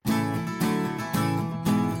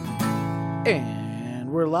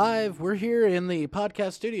And we're live. We're here in the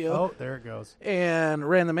podcast studio. Oh, there it goes. And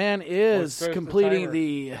Rand the Man is completing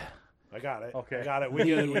the I got it. Okay. I got it. We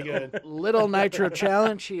good. Little Nitro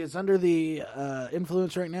Challenge. He is under the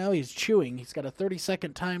influence right now. He's chewing. He's got a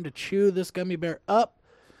 30-second time to chew this gummy bear up.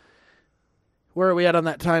 Where are we at on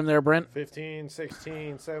that time there, Brent? 15,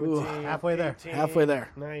 16, 17. Ooh, halfway there. 18, Halfway there.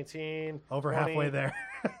 19. Over 20. halfway there.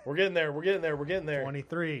 We're getting there. We're getting there. We're getting there.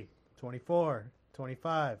 23, 24,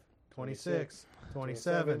 25, 26,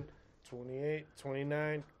 27. 28,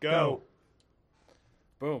 29. Go.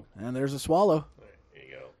 Boom. And there's a swallow. There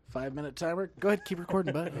you go. 5-minute timer. Go ahead, keep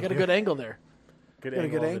recording, bud. You got a good angle there. Good Got a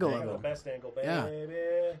good angle the of The it. best angle, baby.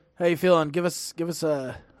 Yeah. How you feeling? Give us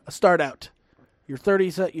a start out. Your 40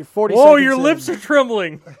 Whoa, seconds your in. lips are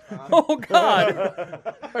trembling. Oh, God.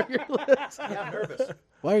 Are your lips? Yeah, I'm nervous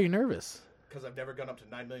Why are you nervous? because I've never gone up to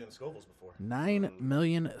 9 million Scovilles before. 9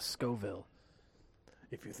 million Scoville.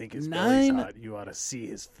 If you think his 9 belly's hot, you ought to see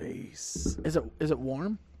his face. Is it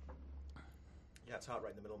warm? Yeah, it's hot right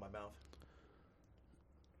in the middle of my mouth.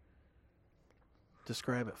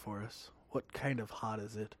 Describe it for us. What kind of hot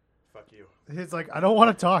is it? Fuck you. He's like, I don't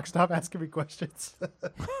want to talk. Stop asking me questions.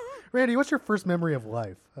 Randy, what's your first memory of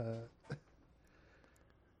life?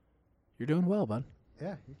 You're doing well, bud.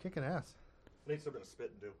 Yeah, you're kicking ass. What are you still going to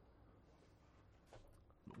spit and do?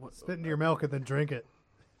 Spit into your milk and then drink it.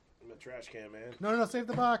 I'm a trash can, man. No, save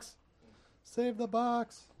the box. Save the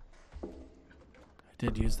box. I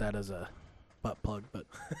did use that as a butt plug, but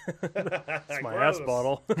It's my ass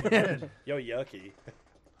bottle. Yo, yucky.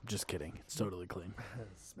 I'm just kidding. It's totally clean.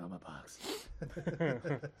 Smell my box.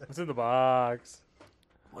 What's in the box?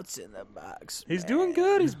 What's in the box? He's doing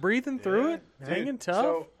good. He's breathing through it. Dude, Hanging tough.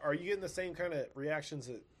 So, are you getting the same kind of reactions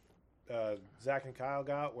that Zach and Kyle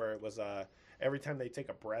got, where it was every time they take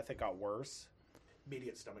a breath, it got worse?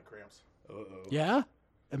 Immediate stomach cramps. Uh-oh. Yeah?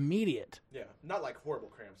 Immediate. Yeah, not like horrible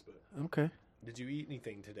cramps, but Okay. Did you eat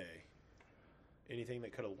anything today? Anything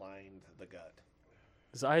that could have lined the gut?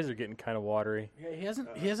 His eyes are getting kind of watery. Yeah,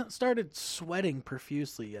 he hasn't started sweating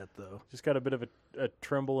profusely yet though. Just got a bit of a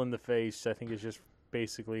tremble in the face. I think it's just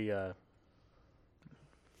basically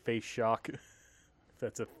face shock, if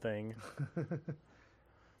that's a thing.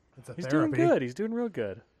 It's a He's therapy. doing good. He's doing real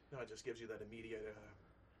good. no, it just gives you that immediate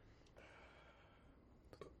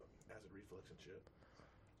acid reflux and shit.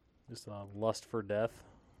 Just lust for death.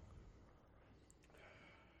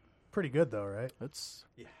 Pretty good, though, right? It's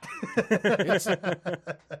Yeah.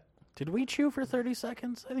 Did we chew for 30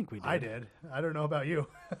 seconds? I think we did. I did. I don't know about you.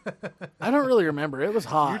 I don't really remember. It was You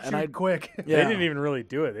hot chewed and I quick. yeah. They didn't even really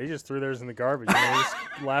do it. They just threw theirs in the garbage. And they were just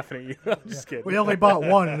laughing at you. I'm just kidding. We only bought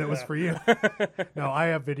one, and it was for you. No, I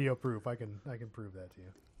have video proof. I can prove that to you.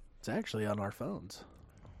 It's actually on our phones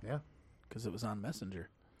Yeah. because it was on Messenger.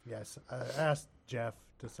 Yes. I asked Jeff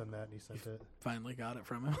to send that, and he sent it. Finally got it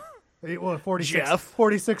from him. Well, 46, Jeff.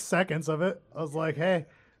 46 seconds of it. I was like, hey,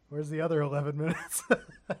 where's the other 11 minutes?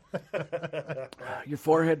 Your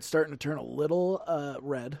forehead's starting to turn a little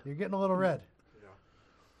red. You're getting a little red. Yeah.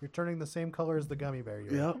 You're turning the same color as the gummy bear.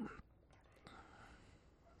 Yep.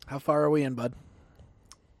 How far are we in, bud?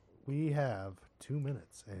 We have 2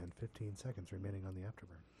 minutes and 15 seconds remaining on the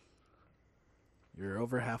afterburn. You're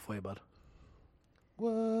over halfway, bud.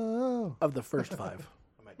 Whoa. Of the first 5.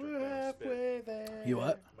 I might drink my own spit. You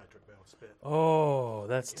what? I might drink my own spit. Oh,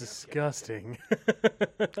 that's disgusting.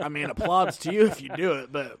 I mean, applauds to you if you do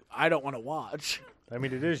it, but I don't want to watch. I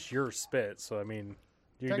mean, it is your spit, so I mean,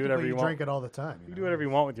 you can do Technically, whatever you you want. drink it all the time. You can do whatever you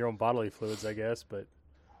want with your own bodily fluids, I guess, but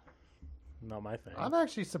not my thing. I'm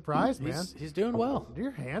actually surprised, man. He's doing well.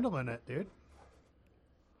 You're handling it, dude.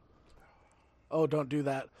 Oh, don't do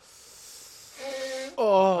that.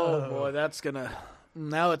 Oh, boy, that's going to...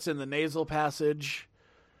 Now it's in the nasal passage.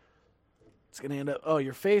 It's going to end up... Oh,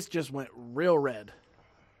 your face just went real red.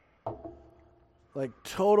 Like,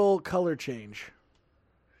 total color change.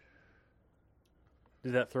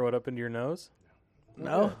 Did that throw it up into your nose?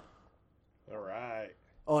 No? All right.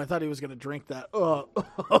 Oh, I thought he was going to drink that. Oh,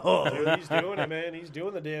 Dude, he's doing it, man. He's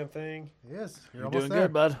doing the damn thing. Yes. You're You're almost doing there.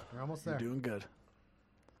 good, bud. You're almost You're there. doing good.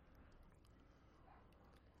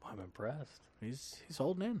 I'm impressed. He's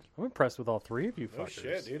holding in. I'm impressed with all 3 of you Oh, fuckers.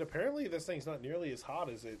 shit, dude. Apparently this thing's not nearly as hot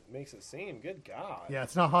as it makes it seem. Good God. Yeah,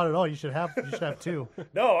 it's not hot at all. You should have 2.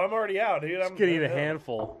 No, I'm already out, dude. Just gonna eat a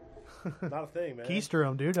handful. Not a thing, man. Keister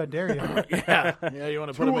 'em, dude. I dare you. Yeah. Yeah, you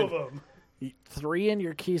want to put 2 him of them. in. 3 in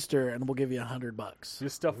your keister, and we'll give you $100.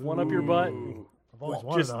 Just stuff one up your butt. I've always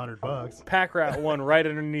wanted Just- $100. Pack rat one right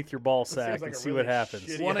underneath your ball sack like and a see really what happens.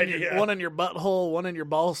 shitty- One in, Yeah. one in your butthole, one in your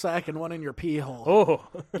ball sack, and one in your pee hole.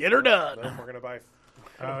 Oh, Get her done. We're gonna buy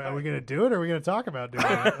Are we gonna do it, or are we gonna talk about doing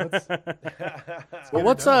it? Let's- Well,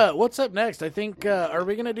 what's up next? I think are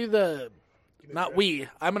we gonna do the? Not we.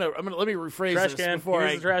 I'm gonna let me rephrase Trash this can. before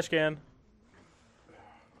Here's the trash can.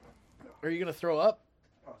 Are you gonna throw up?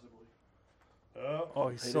 Oh,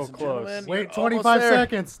 he's so Ladies and close. gentlemen. Wait, You're 25 almost there.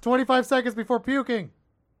 seconds. 25 seconds before puking.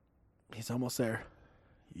 He's almost there.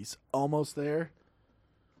 He's almost there.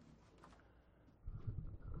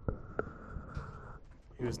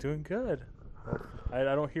 He was doing good. I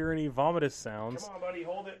don't hear any vomitous sounds. Come on, buddy.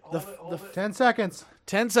 Hold it. The- Hold it. the Hold f- it. 10 seconds.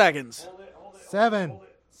 10 seconds. Hold it. Hold it. 7,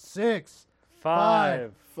 6,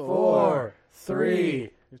 5, 4,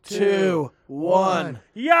 3, 2, 1.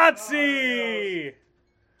 Yahtzee!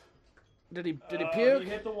 Did he He puke?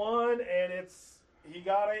 hit the one, and he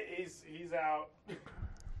got it. He's out.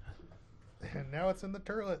 And now it's in the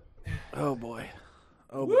turlet. Oh boy.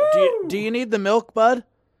 Oh boy. Do you need the milk, bud?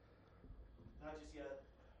 Not just yet.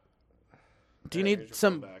 Do you Yeah, here's need your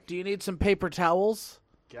some? phone back. Do you need some paper towels?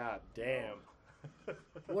 God damn.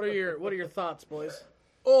 What are your thoughts, boys?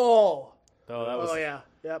 Oh. Oh, that was, Oh yeah.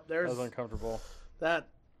 Yep. that There's was uncomfortable. that.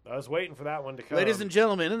 I was waiting for that one to come. Ladies and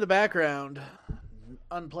gentlemen, in the background,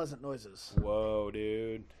 unpleasant noises. Whoa,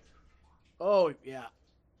 dude. Oh yeah.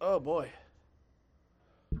 Oh boy.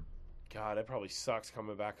 God, it probably sucks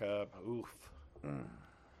coming back up. Oof.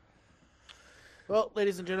 Well,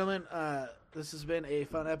 ladies and gentlemen, this has been a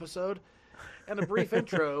fun episode and a brief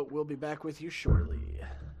intro. We'll be back with you shortly.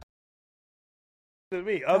 To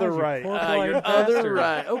me, other right. poor- Your Blind other bastard.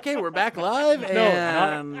 right. Okay, we're back live. No,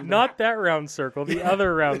 and not that round circle. The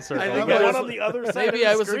other round circle. think The I one was- on the other side. maybe of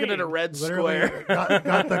I the was screen. looking at a red Literally square.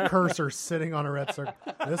 got the cursor sitting on a red circle.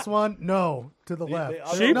 This one, no, to the left. other-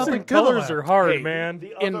 There's Shapes nothing and to the colors left. are hard, Hey, man.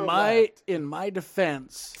 the In other my left. in my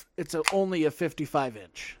defense, it's only a 55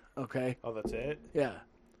 inch. Okay, Oh, that's it. yeah,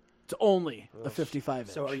 it's only a 55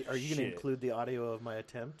 inch. So are you going to Shit. include the audio of my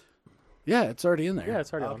attempt? Yeah, it's already in there. Yeah,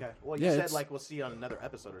 it's already on. Okay. Well, you Yeah, said it's- like we'll see you on another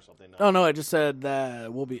episode or something. Oh no, I just said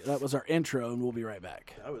that that was our intro, and we'll be right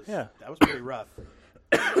back. That was pretty rough.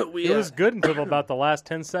 We, It was good until about the last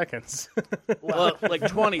 10 seconds. well, like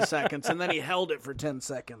 20 seconds, and then he held it for 10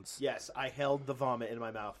 seconds. Yes, I held the vomit in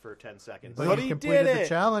my mouth for 10 seconds. But But he he completed did the it.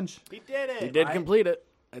 challenge. He did it. He did right? complete it.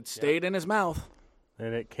 It stayed in his mouth.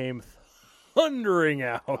 And it came thundering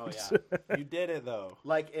out. Oh yeah. You did it though.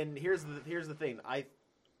 Like, and here's the thing.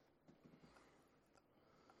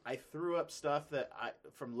 I threw up stuff that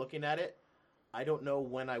from looking at it, I don't know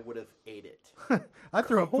when I would have ate it. I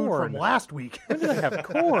threw up food Corn. from last week. When did I have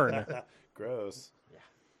corn? Gross.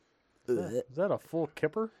 Is that a full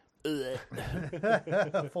kipper?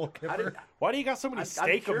 Full kipper. Why do you got so many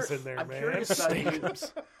steakums in there, I'm man? curious about you.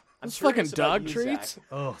 I'm Those fucking curious about dog you, treats. Zach,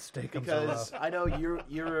 Oh, steak because I know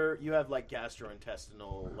you have like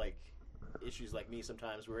gastrointestinal like issues like me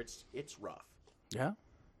sometimes where it's rough. Yeah,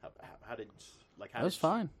 How did like how that was did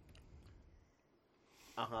fine.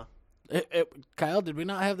 Uh-huh. Kyle, did we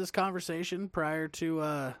not have this conversation prior to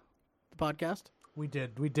the podcast? We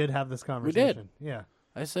did have this conversation. Yeah.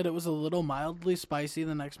 I said it was a little mildly spicy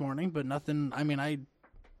the next morning, but nothing. I mean,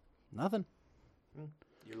 nothing.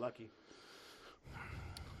 You're lucky.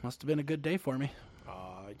 Must have been a good day for me.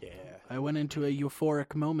 Oh yeah. I went into a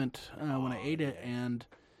euphoric moment when I ate it, and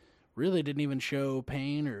really didn't even show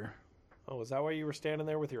pain or. Oh, was that why you were standing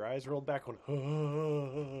there with your eyes rolled back going? I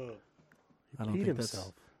don't Peed think that's.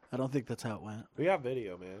 himself. I don't think that's how it went. We got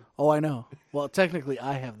video, man. Oh, I know. Well, technically,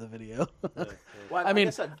 I have the video. Well, I mean,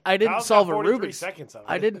 guess I didn't Kyle's solve got a 43 Rubik's. seconds of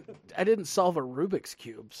it. I didn't solve a Rubik's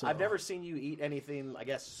cube. So I've never seen you eat anything, I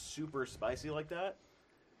guess, super spicy like that.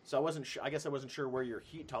 So I wasn't sure. I guess I wasn't sure where your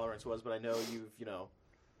heat tolerance was, but I know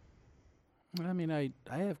I mean, I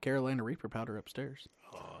have Carolina Reaper powder upstairs.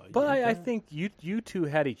 But I think you two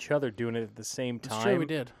had each other doing it at the same It's time. true, we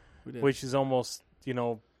did. Which is almost,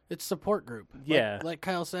 It's support group. Yeah. Like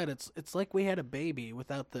Kyle said, it's like we had a baby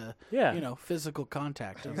without the physical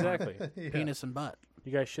contact of exactly. penis and butt.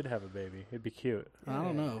 You guys should have a baby. It'd be cute. I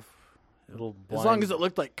don't know. Little As long blind, as it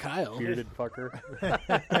looked like Kyle. bearded fucker.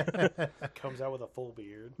 Comes out with a full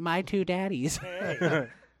beard. My two daddies. Hey,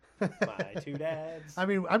 my two dads. I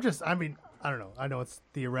mean, I don't know. I know it's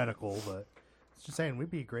theoretical, but it's just saying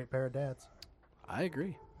we'd be a great pair of dads. I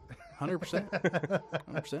agree. 100%.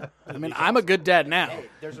 100%. I mean, I'm a good dad now, hey,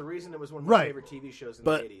 there's a reason it was one of my Right. favorite TV shows in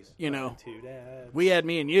but the 80s. you know, Two dads. we had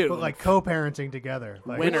me and you. But like co-parenting together.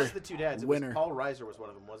 Like, Winner. Who was the two dads? It Winner. was Paul Reiser was one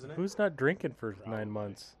of them, wasn't it? Who's not drinking for 9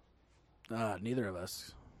 months? Neither of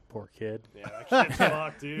us. Poor kid. Yeah, that kid's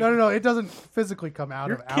fucked, dude. No. It doesn't physically come out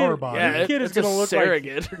Your of kid- our body. Yeah, Your kid it's is gonna a look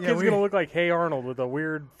surrogate. like your Yeah, kid's we- gonna look like Hey Arnold with a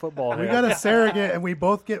weird football We head. got a surrogate, and we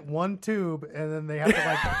both get one tube, and then they have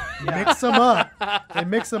to like mix them up. They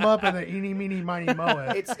mix them up, and they eeny, meeny, miny, moe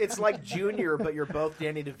it. It's like Junior, but you're both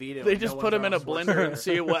Danny DeVito. They and just no put one's him in a Arnold blender and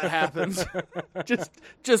see what happens.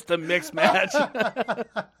 just a mixed match.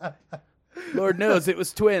 Lord knows it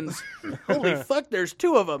was twins. Holy fuck, there's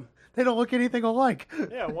two of them. They don't look anything alike.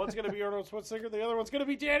 Yeah, one's gonna be Arnold Schwarzenegger, the other one's gonna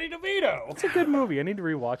be Danny DeVito. It's a good movie. I need to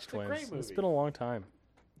rewatch Twins. great It's movie. been a long time.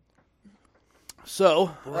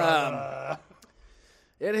 So,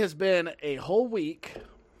 it has been a whole week,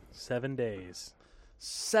 7 days.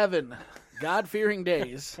 7 God-fearing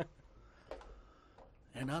days.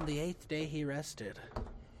 And on the 8th day, he rested.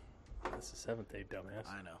 That's the 7th day, dumbass.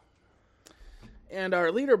 I know. And our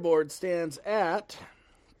leaderboard stands at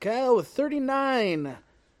Kyle with 39,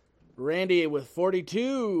 Randy with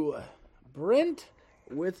 42, Brent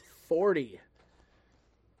with 40,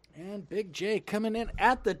 and Big J coming in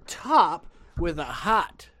at the top with a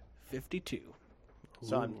hot 52.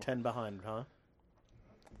 So I'm 10 behind, huh?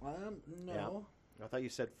 No. I thought you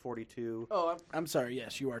said 42. Oh, I'm sorry.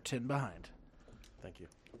 Yes, you are 10 behind. Thank you.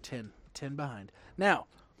 10 behind. Now,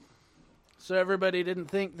 so everybody didn't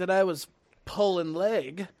think that I was pulling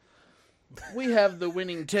leg, we have the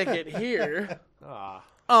winning ticket here Ah,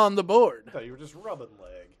 on the board. I thought you were just rubbing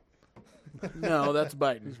leg. No, that's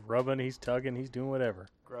Biden. He's rubbing, he's tugging, he's doing whatever.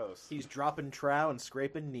 Gross. He's dropping trow and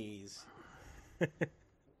scraping knees. Fuck,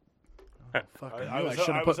 I was- should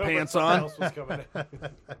I have was put hoping pants something on. else was coming in.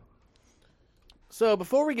 So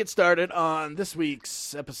before we get started on this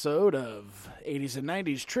week's episode of 80s and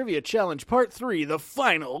 90s Trivia Challenge Part 3, the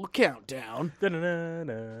final countdown,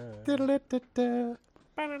 Da-da-da-da. Diddle-it-da-da.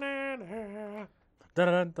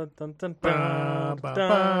 Da-da-dun-dun-dun-dun.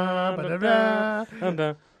 Ba-ba-ba-da-da.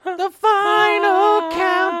 Dun-dun. the final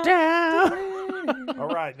countdown. All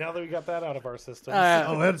right, now that we got that out of our system,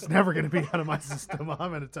 Oh, that's never going to be out of my system. I'm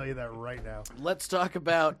going to tell you that right now. Let's talk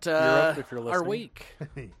about up if you're our listening. week.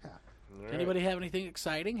 Anybody have anything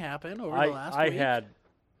exciting happen over the last I week? had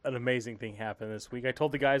an amazing thing happen this week. I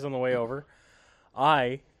told the guys on the way over,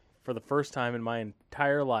 I, for the first time in my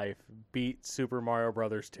entire life, beat Super Mario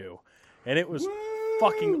Brothers 2. And it was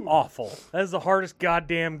fucking awful. That is the hardest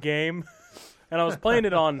goddamn game. And I was playing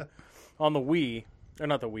it on the Wii, or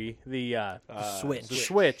not the Wii, the Switch. The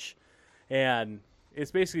Switch. And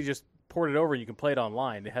it's basically just ported over and you can play it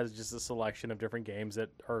online. It has just a selection of different games that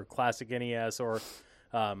are classic NES or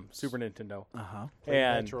Super Nintendo. Uh-huh.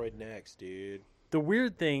 And Metroid next, dude. the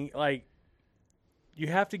weird thing, like, you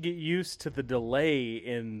have to get used to the delay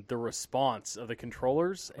in the response of the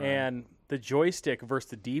controllers, and the joystick versus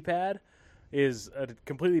the D-pad is a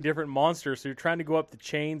completely different monster. So you're trying to go up the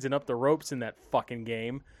chains and up the ropes in that fucking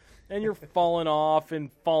game, and you're falling off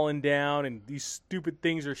and falling down, and these stupid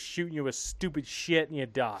things are shooting you with stupid shit, and you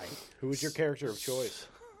die. Who was your character of choice?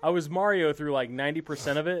 I was Mario through like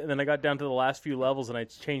 90% of it, and then I got down to the last few levels, and I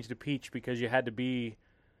changed to Peach because you had to be.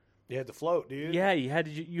 You had to float, dude. Yeah, you had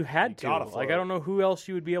to. You had to. gotta Like, I float. don't know who else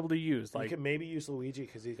you would be able to use. You Like, could maybe use Luigi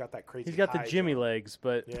because he's got that crazy. he's got the high Jimmy jump. legs,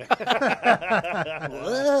 but Yeah.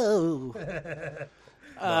 Whoa.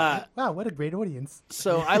 Wow, what a great audience.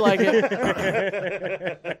 So I like it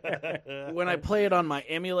when I play it on my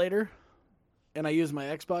emulator and I use my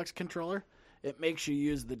Xbox controller, it makes you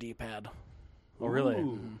use the D-pad. oh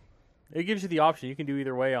really? It gives you the option. You can do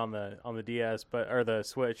either way on the DS, or the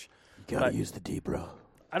Switch. But use the D, bro.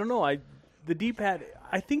 I don't know. The D-pad.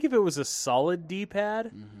 I think if it was a solid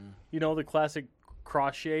D-pad, you know, the classic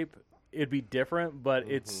cross shape, it'd be different. But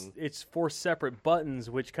it's 4 separate buttons,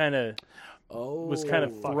 which kind of Oh, was kind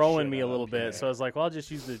of fuck throwing shit me a little up, bit. yeah. So I was like, well, I'll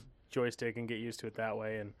just use the joystick and get used to it that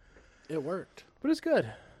way. And it worked. but it's good.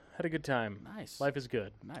 Had a good time. Nice. Life is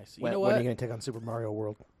good. Nice. You When, know when what? are you going to take on Super Mario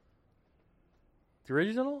World? The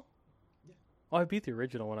original? Oh, I beat the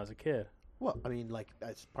original when I was a kid. Well, I mean, like,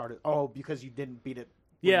 as part of... Oh, because you didn't beat it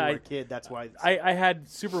Yeah, when you I- were a kid, that's why... I had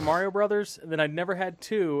Super Mario Brothers, and then I never had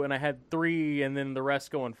 2, and I had 3, and then the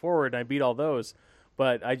rest going forward. And I beat all those,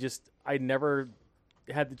 but I never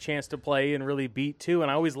had the chance to play and really beat 2,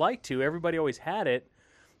 and I always liked 2. Everybody always had it,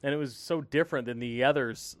 and it was so different than the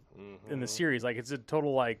others in the series. Like, it's a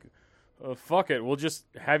total like, fuck it, we'll just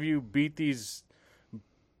have you beat these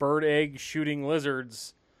bird egg shooting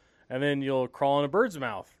lizards, and then you'll crawl in a bird's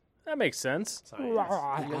mouth. That makes sense. You'll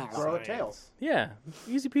grow a tail. Yeah,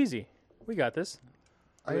 easy peasy. We got this.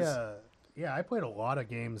 I played a lot of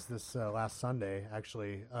games this last Sunday,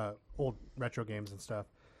 actually, old retro games and stuff.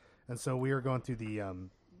 And so we were going through the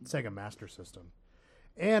Sega Master System.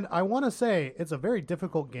 And I want to say it's a very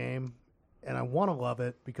difficult game and I want to love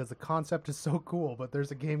it because the concept is so cool. But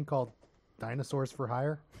there's a game called Dinosaurs for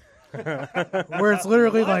Hire, where it's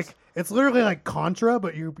literally like Contra,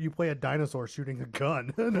 but you play a dinosaur shooting a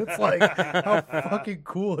gun, and it's like, how fucking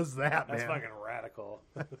cool is that, man? That's fucking radical.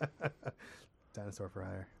 Dinosaur for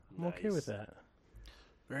Hire. I'm okay with that.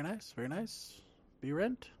 Very nice. Very nice. Be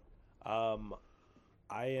rent.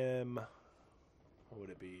 I am. What would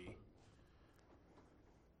it be?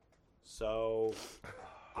 So,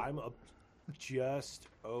 I'm just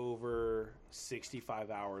over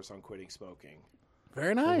 65 hours on quitting smoking.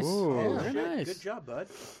 Very nice. Ooh. Very nice. Good job, bud.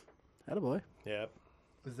 Attaboy. Yep.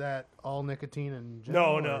 Is that all nicotine and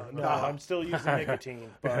No, general, no, or- no. I'm still using nicotine,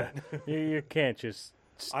 but You can't just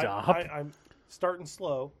stop. I'm starting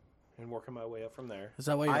slow and working my way up from there. Is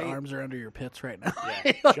that why your I- arms are under your pits right now?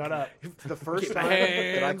 Yeah. Shut up. The first Keep time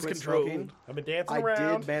that I hands quit controlled. smoking, I've been dancing I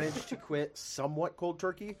around. did manage to quit somewhat cold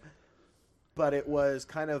turkey, but it was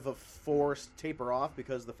kind of a forced taper off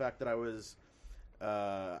because of the fact that I was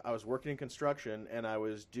working in construction and I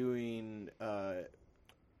was doing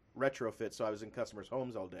retrofit, so I was in customers'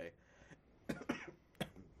 homes all day,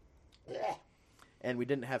 and we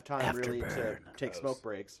didn't have time really to Afterburn. take smoke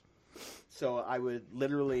breaks. So I would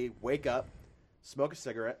literally wake up, smoke a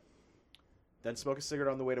cigarette, then smoke a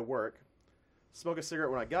cigarette on the way to work, smoke a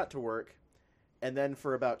cigarette when I got to work, and then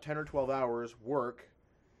for about 10 or 12 hours work,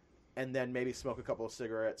 and then maybe smoke a couple of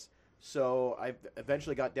cigarettes. So I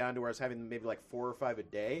eventually got down to where I was having maybe like 4 or 5 a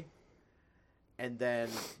day, and then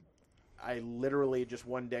I literally just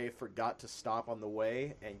one day forgot to stop on the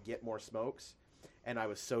way and get more smokes, and I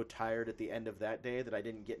was so tired at the end of that day that I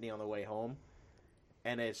didn't get any on the way home.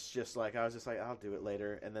 And it's just like, I was just like, I'll do it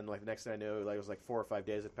later. And then like the next thing I knew, like, it was like 4 or 5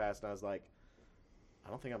 days had passed, and I was like, I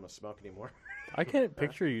don't think I'm going to smoke anymore. I can't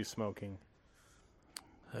picture you smoking.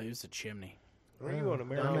 I used a chimney. Where are you on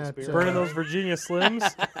I'm American at, Spirit? Burning those Virginia Slims?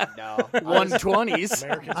 No. 120s.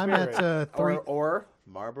 American I'm Spirit. at Or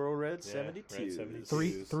Marlboro Red Yeah, 72. Red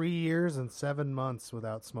 72. 3 years and 7 months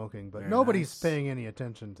without smoking, but Very nobody's nice. paying any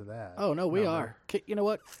attention to that. Oh, no, we No, are. You know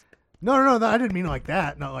what? No, I didn't mean like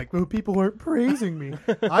that. Not like, oh, people weren't praising me.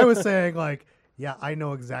 I was saying like, yeah, I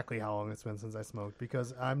know exactly how long it's been since I smoked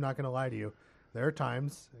because I'm not going to lie to you. There are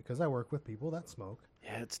times, because I work with people that smoke,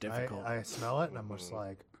 Yeah, it's difficult. I smell it and I'm just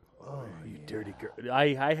like, oh, You dirty girl.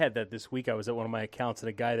 I had that this week. I was at one of my accounts, and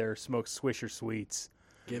a guy there smoked Swisher Sweets.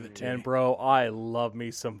 Give it to And me. bro, I love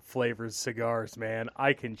me some flavored cigars, man.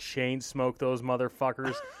 I can chain smoke those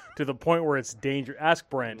motherfuckers to the point where it's dangerous. Ask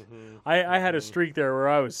Brent. I had a streak there where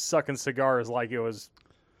I was sucking cigars like it was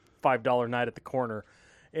 $5 night at the corner,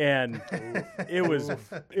 and it was.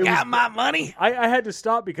 Got my money. I had to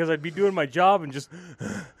stop because I'd be doing my job and just.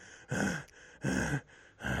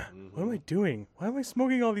 What am I doing? Why am I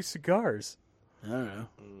smoking all these cigars? I don't know.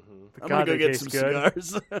 But I'm God, going to they go get taste some good.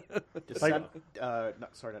 cigars.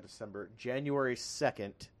 Not December. January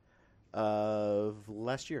 2nd of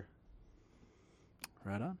last year.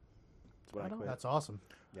 Right on. That's when I quit. that's awesome.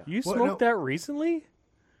 You Well, smoked no- that recently?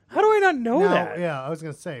 How do I not know Now, that? yeah, I was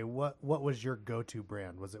going to say, what was your go-to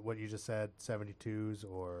brand? Was it what you just said, 72s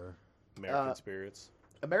or? American Spirits.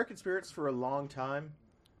 American Spirits for a long time,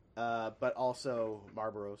 but also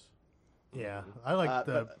Marlboros. Yeah, I like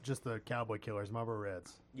but- just the Cowboy Killers, Marlboro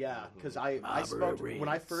Reds. Yeah, because I Marlboro smoked when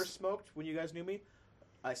I Reds. first smoked. When you guys knew me,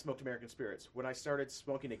 I smoked American Spirits. When I started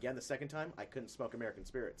smoking again the second time, I couldn't smoke American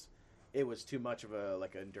Spirits. It was too much of a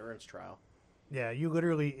like endurance trial. Yeah, you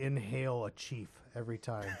literally inhale a chief every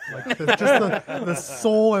time. Like the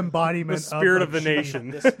soul embodiment, The spirit of the chief.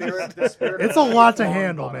 nation. The spirit. It's a lot to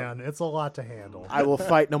handle, man. It's a lot to handle. I will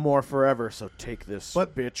fight no more forever, so take this,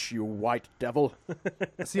 But- bitch, you white devil.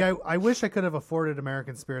 See, I wish I could have afforded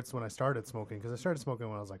American Spirits when I started smoking because I started smoking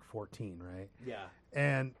when I was like 14, right? Yeah.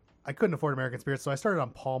 And I couldn't afford American Spirits, so I started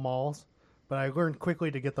on Pall Malls. But I learned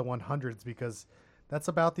quickly to get the 100s because that's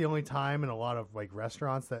about the only time in a lot of like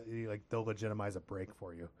restaurants that they'll legitimize a break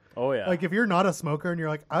for you. Oh yeah. Like if you're not a smoker and you're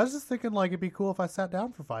like, I was just thinking like it'd be cool if I sat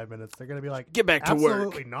down for 5 minutes, they're gonna be like, Get back to work.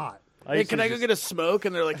 absolutely not. I Hey, used can to I go just- get a smoke?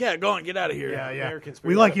 And they're like, yeah, go on, get out of here. Yeah. American We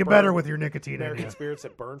Spirits like that you better burn- with your nicotine in American you. Spirits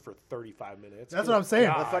that burn for 35 minutes. That's what I'm saying.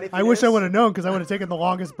 God. The funny thing I wish I is- would have known because I would have taken the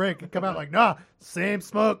longest break and come out like, nah, same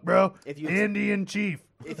smoke, bro. If you- Indian Chief.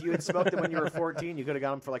 If you had smoked them when you were 14, you could have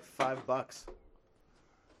got them for like $5.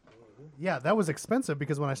 Yeah, that was expensive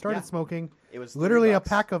because when I started Yeah. smoking, It was literally a $30.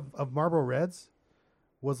 pack of Marlboro Reds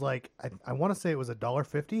was like I want to say it was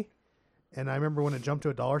 $1.50, and I remember when it jumped to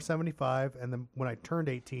 $1.75, and then when I turned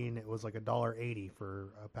 18, it was like $1.80 for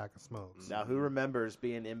a pack of smokes. Now, who remembers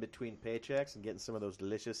being in between paychecks and getting some of those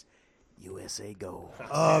delicious USA Gold.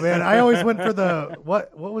 Oh man, I always went for the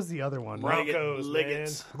what was the other one? Broncos,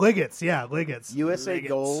 Liggets. Liggets, yeah, Liggets. USA Liggets.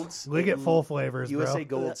 Golds. Liggett full flavors, USA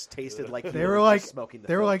bro. Golds tasted like They you were just like smoking the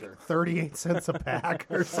they were like filter. 38 cents a pack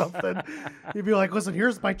or something. You'd be like, "Listen,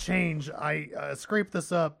 here's my change. I scraped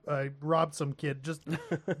this up. I robbed some kid. Just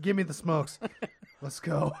give me the smokes. Let's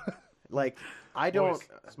go." Like I don't.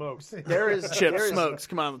 Boys, smokes. There is Chip there is- smokes.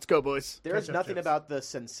 Come on, let's go, boys. There is Ketchup nothing chips. about the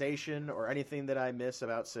sensation or anything that I miss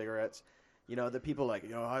about cigarettes. You know, the people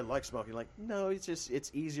like, I like smoking. Like, no,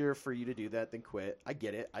 it's easier for you to do that than quit. I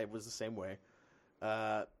get it. I was the same way.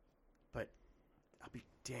 But I'll be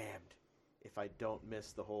damned if I don't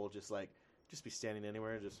miss the whole just be standing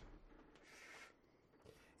anywhere. Just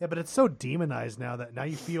Yeah, but it's so demonized now that now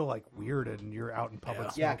you feel like weird and you're out in public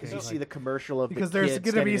yeah, smoking. because you Like, see the commercial of because the there's kid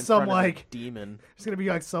gonna be standing in some, front of a like- demon. It's gonna be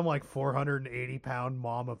like some 480-pound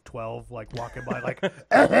mom of 12 like walking by like,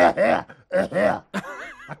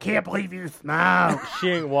 I can't believe you smoke. She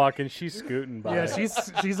ain't walking. She's scooting by. Yeah,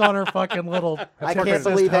 she's on her fucking little. I Ticker can't Assist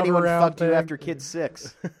believe hover anyone around fucked you thing. after kid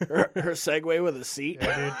 6. Her Segway with a seat.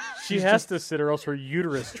 Yeah, dude. She has to sit, or else her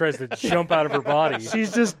uterus tries to jump out of her body.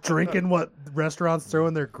 She's just drinking what restaurants throw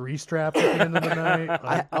in their grease traps at the end of the night.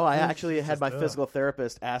 Like, I actually had my just, physical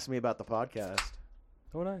therapist ask me about the podcast.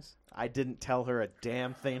 Oh, nice. I didn't tell her a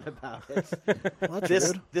damn thing about it. Well, that's this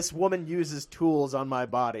rude. this woman uses tools on my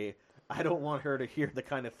body. I don't want her to hear the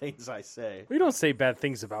kind of things I say. We don't say bad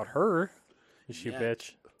things about her. Is she a Yeah.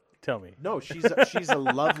 bitch? Tell me. No, she's a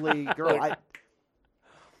lovely girl.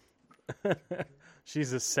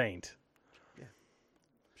 She's a saint.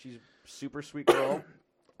 She's a super sweet girl.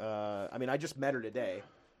 I mean, I just met her today,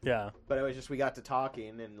 Yeah. but it was just we got to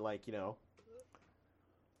talking and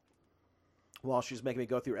while she's making me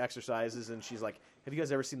go through exercises, and she's like, "Have you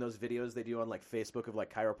guys ever seen those videos they do on like Facebook of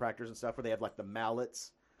like chiropractors and stuff where they have like the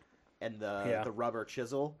mallets and the rubber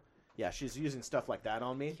chisel?" Yeah, she's using stuff like that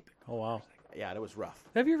on me. Oh, wow. Yeah, and it was rough.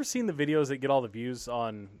 Have you ever seen the videos that get all the views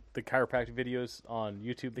on the chiropractic videos on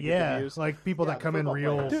YouTube that get yeah, the views? like people Yeah, that come in football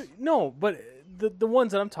real. players. Dude, no, but the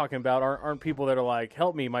ones that I'm talking about aren't people that are like,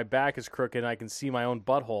 help me, my back is crooked and I can see my own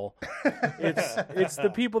butthole. It's the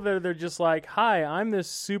people that they're just like, hi, I'm this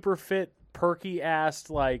super fit, perky assed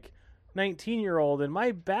 19-year-old and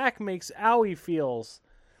my back makes owie feels.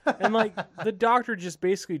 And like the doctor just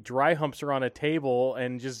basically dry humps her on a table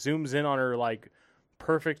and just zooms in on her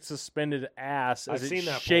perfect suspended ass as I've seen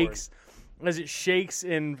that shakes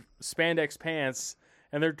in spandex pants.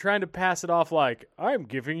 And they're trying to pass it off like, I'm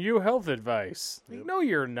giving you health advice. No,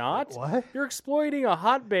 you're not. What? You're exploiting a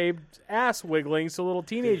hot babe ass wiggling so little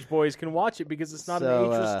teenage boys can watch it because it's not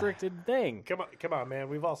So, an age-restricted thing. Come on, man.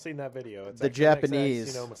 We've all seen that video. It's The like an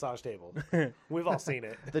Japanese. XX, massage table. We've all seen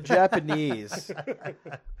it. The Japanese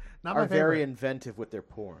Not my are very favorite. inventive with their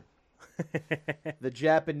porn. The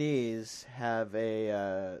Japanese have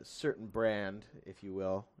a certain brand, if you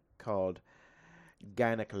will, called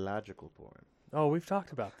gynecological porn. Oh, we've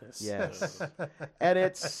talked about this. Yes, and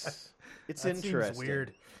it's That seems interesting.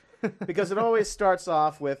 weird. Because it always starts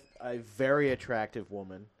off with a very attractive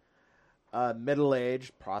woman,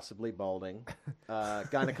 middle-aged, possibly balding,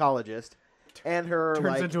 gynecologist, and her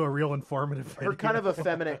Turns into a real informative video. her kind of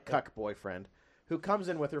effeminate cuck boyfriend, who comes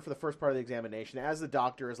in with her for the first part of the examination as the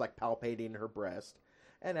doctor is palpating her breast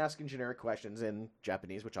and asking generic questions in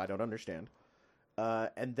Japanese, which I don't understand.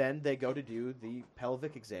 And then they go to do the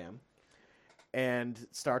pelvic exam. And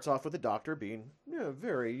it starts off with the doctor being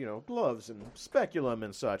very, gloves and speculum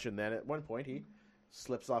and such. And then at one point he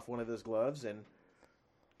slips off one of his gloves and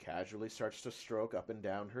casually starts to stroke up and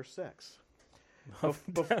down her sex. Ew,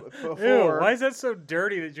 Before, why is that so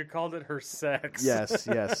dirty that you called it her sex? yes,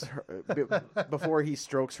 before he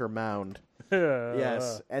strokes her mound.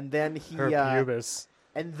 Yes, and then he Her pubis.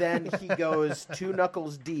 and then he goes 2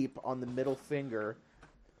 knuckles deep on the middle finger.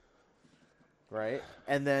 Right,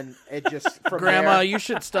 and then it just from Grandma, there, you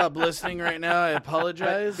should stop listening right now. I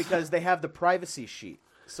apologize. because they have the privacy sheet.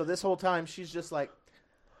 So this whole time she's just like,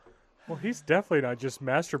 Well, he's definitely not just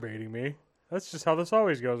masturbating me. That's just how this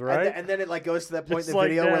always goes, right? and then it goes to that point Just in the like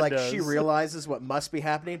video where Dad she does. realizes what must be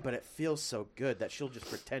happening, but it feels so good that she'll just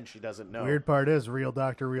pretend she doesn't know. Weird part is real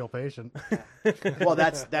doctor, real patient. Well,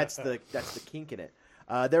 that's the kink in it.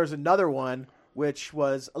 There was another one which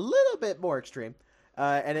was a little bit more extreme,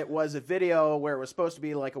 and it was a video where it was supposed to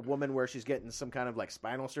be like a woman where she's getting some kind of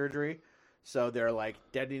spinal surgery, so they're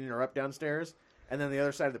deadening her up downstairs, and then the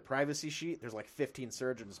other side of the privacy sheet, there's 15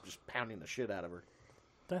 surgeons just pounding the shit out of her.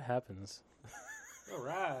 That happens. All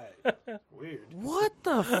right. Weird. what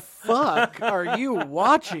the fuck are you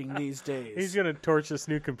watching these days? He's going to torch this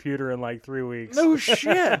new computer in 3 weeks. No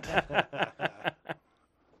shit.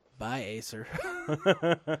 Buy nicer.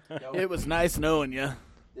 It was nice knowing you.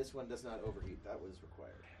 This one does not overheat. That was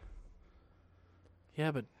required.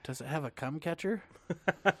 Yeah, but does it have a cum catcher?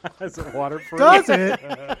 Is it waterproof? Does it?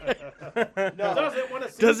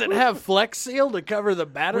 Does it have Flex Seal to cover the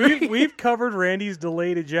battery? We've covered Randy's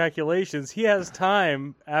delayed ejaculations. He has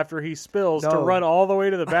time after he spills to No. run all the way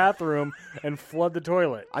to the bathroom and flood the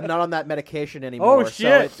toilet. I'm not on that medication anymore. Oh,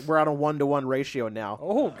 shit. So we're on a 1-to-1 ratio now.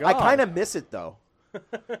 Oh, God. I kind of miss it, though.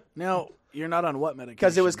 Now, you're not on what medication?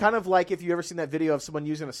 Because it was kind of like if you ever seen that video of someone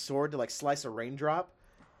using a sword to like slice a raindrop.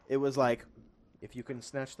 It was like, if you can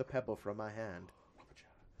snatch the pebble from my hand.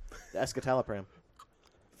 The escitalopram.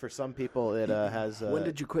 For some people, it has. When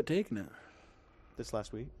did you quit taking it? This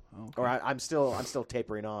last week? Oh, okay. Or I'm still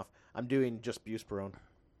tapering off. I'm doing just buspirone.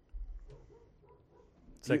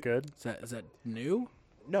 Is that good? Is that new?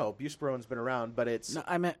 No, buspirone's been around, but it's No,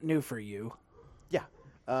 I meant new for you. yeah.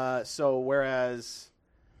 So whereas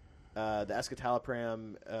the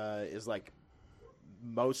escitalopram is like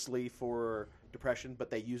mostly for depression, but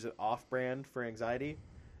they use it off-brand for anxiety.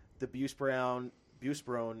 The buspirone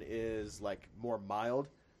is like more mild,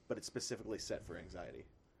 but it's specifically set for anxiety.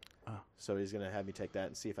 Oh. So he's going to have me take that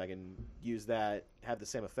and see if I can use that, have the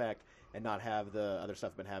same effect, and not have the other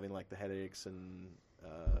stuff I've been having, like the headaches and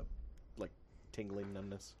like tingling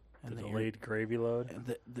numbness. And The the, delayed gravy load.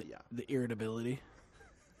 and the irritability.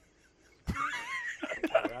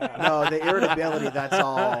 No, the irritability, that's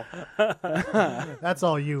all. That's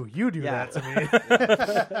all you. You do Yeah. that to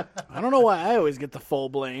me. I don't know why I always get the full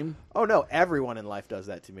blame. Oh, no, everyone in life does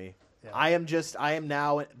that to me. Yeah. I am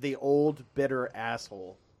now the old, bitter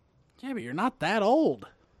asshole. Yeah, but you're not that old.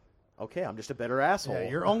 Okay, I'm just a bitter asshole. Yeah,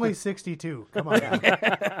 you're only 62. Come on.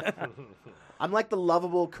 I'm like the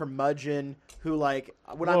lovable curmudgeon who, like,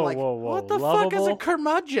 when I'm Whoa, like, whoa, whoa. What the fuck is a Lovable?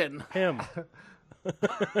 curmudgeon? Him.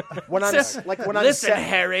 when I'm like, when I'm Listen,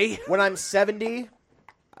 Harry. when I'm 70,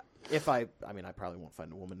 if I probably won't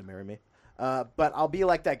find a woman to marry me, but I'll be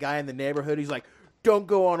like that guy in the neighborhood. He's like, don't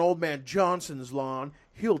go on Old Man Johnson's lawn.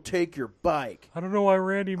 He'll take your bike. I don't know why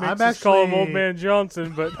Randy makes I'm us call him actually- Old Man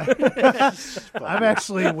Johnson, but I'm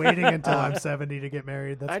actually waiting until I'm 70 to get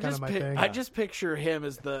married. That's I kind of just my thing. I just picture him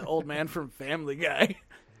as the old man from Family Guy.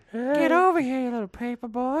 Get over here, you little paper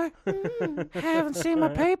boy. Haven't seen my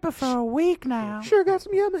paper for a week now. Sure got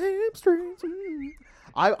some yummy hamstrings.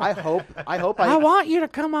 I hope I want you to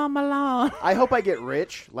come on my lawn. I hope I get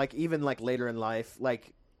rich, like even like later in life,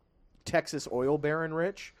 like Texas oil baron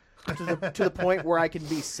rich, to the point where I can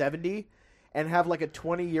be 70 and have like a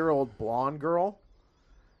 20-year-old blonde girl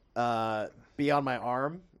be on my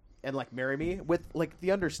arm and like marry me with like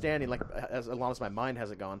the understanding, like as long as my mind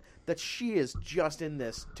hasn't gone, that she is just in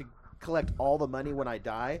this to collect all the money when I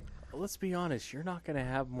die. let's be honest, you're not going to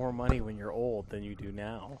have more money when you're old than you do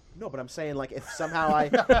now. No, but I'm saying like if somehow if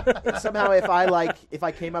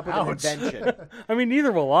I came up with an Ouch. invention. I mean,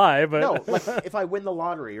 neither will I, but No, like if I win the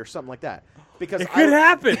lottery or something like that, because it could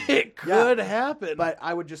happen. It could happen. But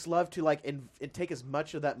I would just love to like and take as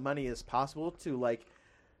much of that money as possible to like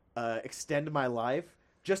extend my life,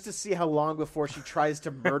 just to see how long before she tries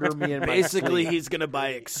to murder me in my basically, sleep. he's gonna buy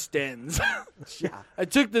extends. Yeah. I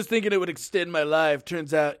took this thinking it would extend my life.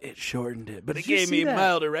 Turns out it shortened it, but it Did you gave see me that?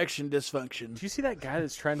 mild erection dysfunction. Do you see that guy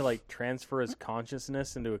that's trying to like transfer his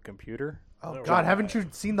consciousness into a computer? Oh God, haven't you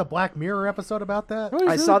seen the Black Mirror episode about that? Oh, he's I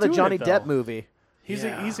really saw the doing Johnny it, Depp though. movie. He's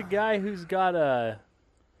Yeah. a guy who's got a.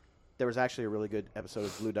 There was actually a really good episode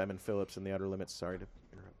of Blue Diamond Phillips in The Outer Limits. Sorry to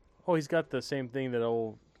interrupt. Oh, he's got the same thing that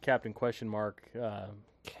old Captain Question Mark,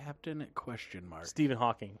 Captain at question mark. Stephen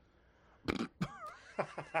Hawking.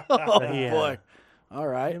 Oh Yeah. boy! All He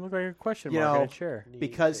right. looked like a question You mark in know, a chair.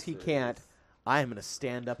 Because he can't, I am going to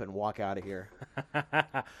stand up and walk out of here.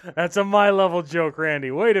 That's a my level joke,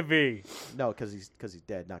 Randy. Way to be. No, because he's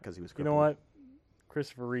dead, not because he was You crippled. know what?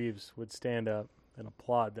 Christopher Reeves would stand up and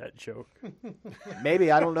applaud that joke.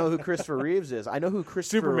 Maybe I don't know who Christopher Reeves is. I know who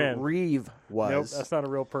Christopher Superman. Reeve was. Nope, that's not a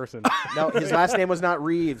real person. No, his last name was not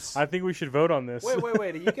Reeves. I think we should vote on this. Wait.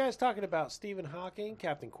 Are you guys talking about Stephen Hawking,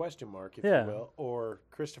 Captain Question Mark, if Yeah. you will, or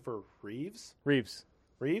Christopher Reeves? Reeves.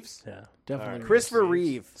 Reeves? Yeah. Definitely. Alright. Christopher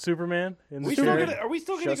Reeve. Superman in the We chair. are we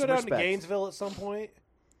still Show going to go some down respect. to Gainesville at some point?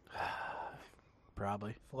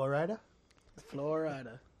 Probably. Florida?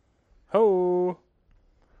 Florida. Ho.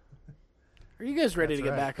 Are you guys ready That's to get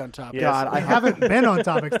right. back on topic? Yes. God, I haven't been on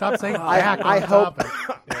topic. Stop saying back I on hope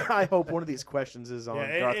topic. I hope one of these questions is on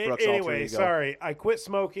Garth Brooks' alter anyway, ego. sorry. I quit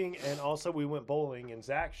smoking, and also we went bowling, and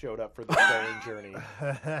Zach showed up for the bowling journey.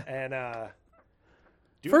 And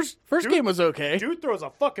dude, First game was okay. dude throws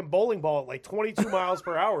a fucking bowling ball at like 22 miles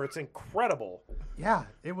per hour. It's incredible. Yeah,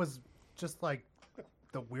 it was just like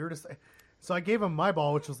the weirdest. So I gave him my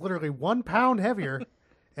ball, which was literally 1 pound heavier,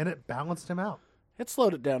 and it balanced him out. It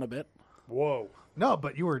slowed it down a bit. Whoa. No,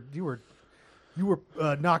 but you were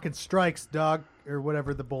knocking strikes, dog, or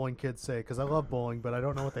whatever the bowling kids say. Because I love bowling, but I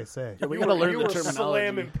don't know what they say. We gotta learn You the were terminology.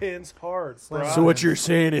 slamming pins hard, Slam- bro. So what you're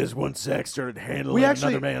saying is once Zach started handling We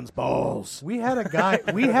actually- another man's balls. We had a guy.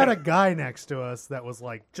 We had a guy next to us that was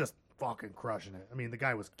like just fucking crushing it. I mean, the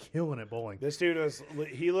guy was killing it bowling. This dude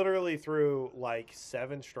he literally threw like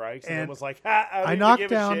 7 strikes and then And was like, ha, I don't knocked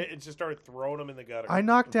give a down- shit, and just started throwing them in the gutter. I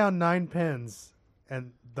knocked down 9 pins,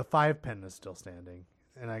 and the 5 pin is still standing.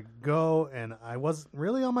 And I go, and I wasn't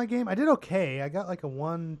really on my game. I did okay. I got like a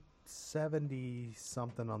 170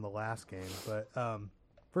 something on the last game, but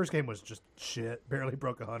first game was just shit. Barely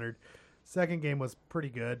broke 100. Second game was pretty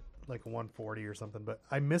good, like a 140 or something. But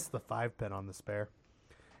I missed the 5 pin on the spare,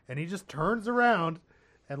 and he just turns around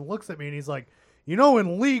and looks at me, and he's like, "You know,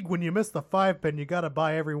 in League, when you miss the 5 pin, you got to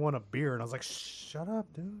buy everyone a beer." And I was like, "Shut up,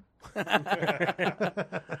 dude."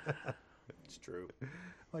 It's true.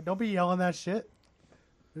 Like, don't be yelling that shit.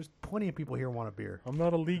 There's plenty of people here who want a beer. I'm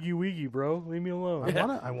not a leaguey weagy, bro. Leave me alone.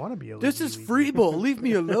 I want to be a This is league. free bowl. Leave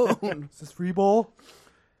me alone. Is this free bowl?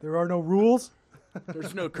 There are no rules.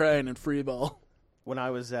 There's no crying in free ball. When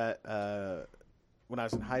I was in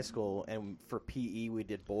high school and for PE we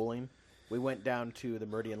did bowling, we went down to the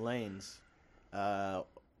Meridian Lanes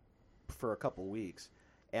for a couple weeks,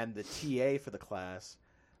 and the TA for the class,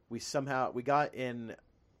 we got in.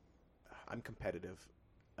 I'm competitive,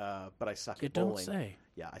 but I suck You at bowling. don't say.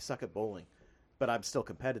 Yeah, I suck at bowling, but I'm still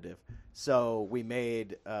competitive. So we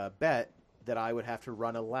made a bet that I would have to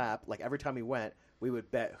run a lap. Like every time we went, we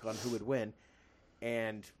would bet on who would win,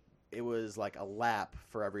 and it was like a lap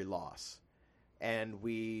for every loss. And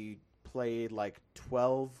we played like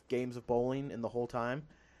 12 games of bowling in the whole time,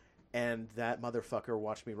 and that motherfucker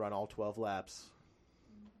watched me run all 12 laps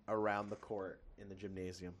around the court in the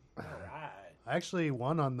gymnasium. All right. I actually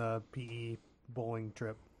won on the PE bowling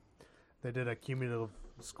trip. They did a cumulative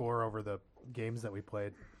score over the games that we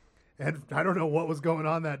played. And I don't know what was going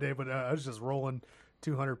on that day, but I was just rolling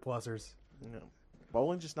 200 plussers. No.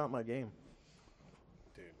 Bowling's just not my game.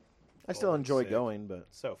 Dude. I still Bowling's enjoy sick. going, but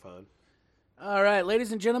So fun. All right,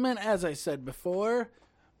 ladies and gentlemen, as I said before,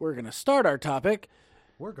 we're going to start our topic,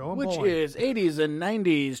 We're going which bowling. is 80s and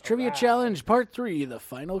 90s Trivia right. Challenge Part 3, the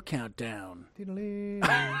final countdown.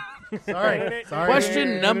 Sorry.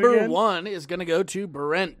 Question number 1 is going to go to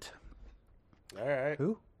Brent. All right.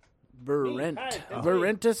 Who? Brent. Hi, it's me.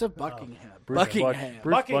 Brentus of Buckingham. Bruce Buckingham.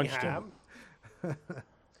 Bruce Buckingham.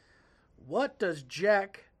 What does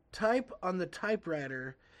Jack type on the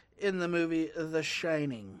typewriter in the movie The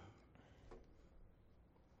Shining?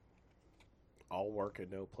 All work and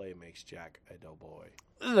no play makes Jack a dull boy.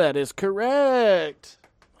 That is correct.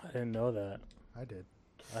 I didn't know that. I did.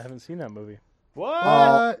 I haven't seen that movie.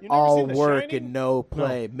 What? You never all seen The work Shining? and no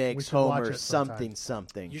play we makes should watch Homer it sometime. something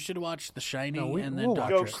something. You should watch The Shining No, and we'll then watch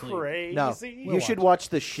Go Doctor Sleep. crazy. No, you should watch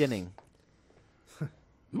The Shinning.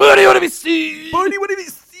 Buddy, want to be sued? Buddy, want to be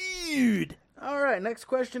sued? All right, next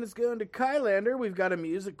question is going to Kylander. We've got a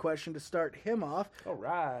music question to start him off. All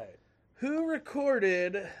right. Who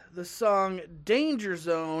recorded the song Danger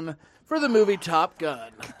Zone for the movie Top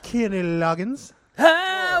Gun? Kenny Loggins.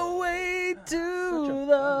 Highway to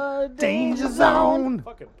the Danger Zone.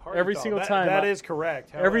 Fucking party Every dog. single That- time That I- is correct.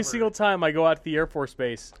 Every However, single time I go out to the Air Force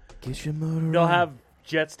Base, Get your motor. they'll have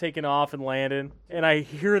jets taking off and landing, and I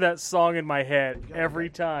hear that song in my head every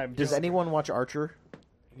time. Does anyone watch Archer?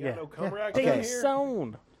 You got Yeah. no Cumberbatch Okay. down Danger here?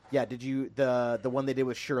 Zone. Yeah. Did you the one they did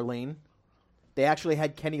with Charlene? They actually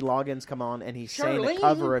had Kenny Loggins come on, and he sang a Charlene?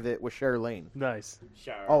 cover of it with Charlene. Nice.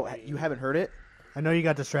 Oh, you haven't heard it? I know you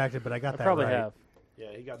got distracted, but I got I that probably right. have.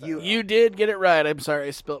 Yeah, he got that. You- right. You did get it right. I'm sorry,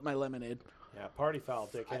 I spilt my lemonade. Yeah, party foul,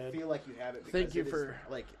 dickhead. feel like you have it. Thank you it is, for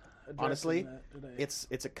like honestly, addressing that today.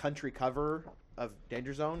 it's a country cover of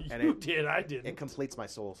Danger Zone, and You did. I didn't. it completes my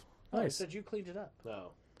soul. I Nice. said you cleaned it up.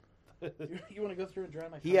 No. You want to go through and dry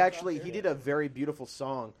my He actually he did a very beautiful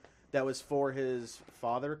song that was for his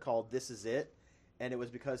father called "This Is It," and it was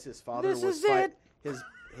because his father This was is it.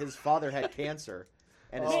 his father had cancer,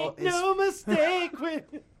 and his No mistake with.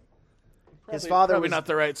 his father probably was not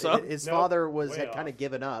the right song. His Nope, father way had off. kind of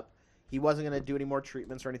given up. He wasn't going to do any more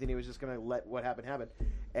treatments or anything. He was just going to let what happened happen.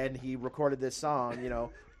 And he recorded this song,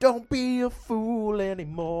 don't be a fool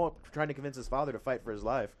anymore, trying to convince his father to fight for his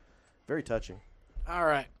life. Very touching. All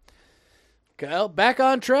right. Kyle, back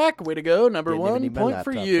on track. Way to go. Number Didn't even 1 need my point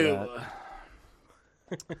for laptop you.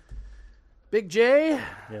 for Big J,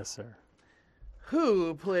 Yes, sir.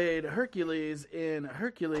 who played Hercules in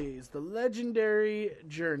Hercules, The Legendary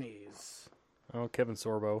Journeys? Oh, Kevin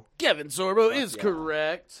Sorbo. Kevin Sorbo is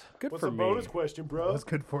correct. Good What's for a me. bonus question, bro? That's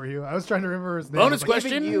good for you. I was trying to remember his name. Bonus I was like,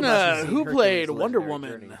 question: you must have seen Who Hercules played Wonder Legendary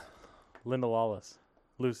Woman? Journey. Linda Lawless.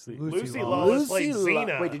 Lucy. Lucy Lawless. Lawless played Lucy Law-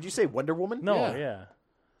 Xena. Wait, did you say Wonder Woman? No, Yeah. yeah.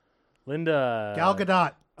 Linda. Gal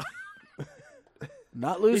Gadot.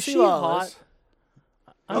 Not Lucy Is she Lawless. hot?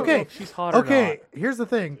 I don't Okay. know if she's hot or Okay, here's the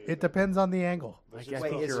thing. It depends on the angle. not. I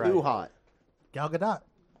Wait, think is you're who right. hot? Gal Gadot.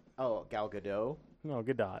 Oh, Gal Gadot. No,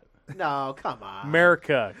 Gadot. No, come on.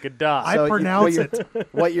 America. Gadot. I So pronounce what it.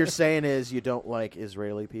 What you're saying is you don't like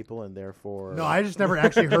Israeli people, and therefore No, I just never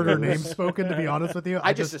actually heard her name spoken. To be honest with you,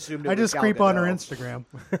 I just assumed it I was just Gal creep on her Gadot.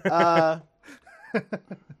 Instagram.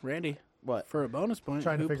 Randy, What? for a bonus point,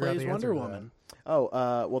 Trying to who figure out plays the answer Wonder to that. Woman?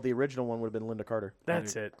 Oh, well, the original one would have been Linda Carter.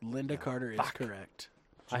 That's it. Linda Carter is correct.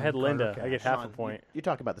 I had Linda. I get half a Sean, point. You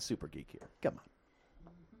talk about the super geek here. Come on.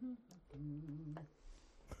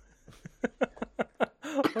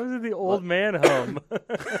 What was it? The old man hum.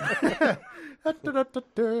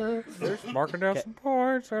 Marking down some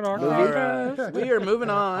points and our All contest. right, we are moving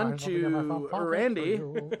on to Randy,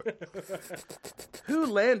 who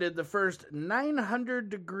landed the first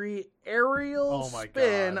 900-degree aerial Oh my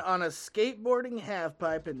spin God. on a skateboarding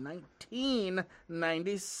halfpipe in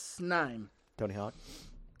 1999. Tony Hawk.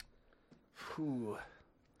 Whew.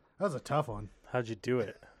 That was a tough one. How'd you do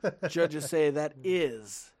it? Judges say that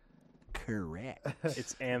is correct.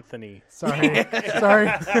 It's Anthony. Sorry.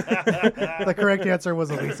 The correct answer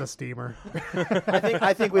was Elisa Steamer.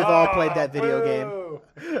 I think we've all played that video game.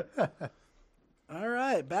 game. All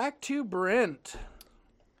right, back to Brent.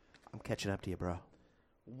 I'm catching up to you, bro.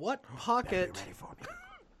 What pocket? Ready for me?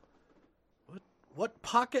 What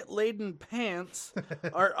pocket-laden pants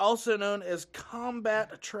are also known as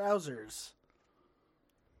combat trousers?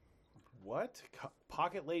 What?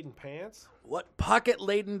 Pocket-laden pants? What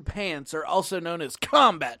pocket-laden pants are also known as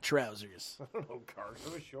combat trousers? I don't know,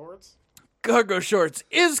 cargo shorts? Cargo shorts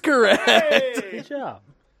is correct. Hey! Good job.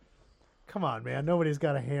 Come on, man. Nobody's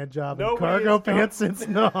got a hand job in Nobody cargo has got- pants since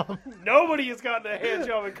Nom. Nobody has gotten a hand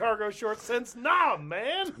job in cargo shorts since Nom,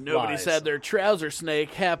 man. Nobody's Lies. had their trouser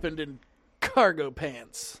snake happened in cargo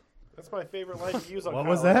pants. That's my favorite line to use on What Kyle.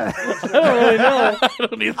 was that? I don't really know. I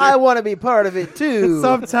don't either. I want to be part of it too.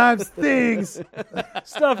 Sometimes things.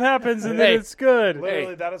 Stuff happens and Hey. then it's good.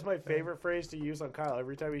 Literally, that is my favorite phrase to use on Kyle.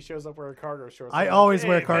 Every time he shows up wearing cargo shorts. I I'm like, always "Hey,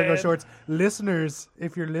 wear cargo man." shorts. Listeners,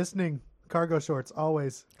 if you're listening, cargo shorts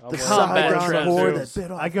always. the Combat side on the trousers. board that bit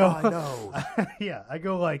off I go- my nose. Yeah, I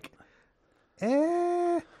go like,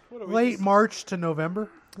 What are we late just- March to November.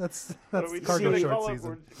 That's what are we just cargo gonna short call it?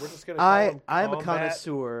 season. We're just gonna call them I'm a combat-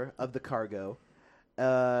 connoisseur of the cargo.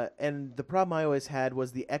 And the problem I always had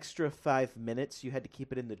was the extra 5 minutes you had to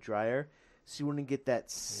keep it in the dryer, so you wouldn't get that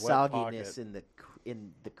sogginess pocket.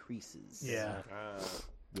 in the creases. Yeah,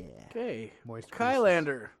 Yeah. Okay, moist.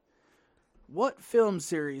 Kylander. What film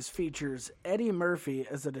series features Eddie Murphy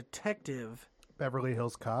as a detective? Beverly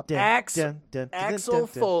Hills Cop. Axel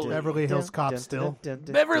Foley. Beverly Hills Cop still.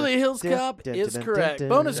 Beverly Hills Cop is correct.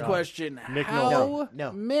 Bonus Yeah. question: Nick How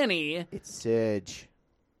No. many It's Sedge.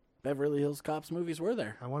 Beverly Hills Cops movies were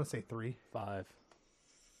there? I want to say 3. 5.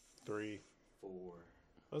 3, 4.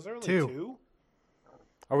 Was there only 2. 2?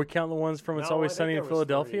 Are we counting the ones from It's No, Always I think Sunny in there was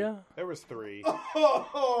Philadelphia? 3. There was 3. My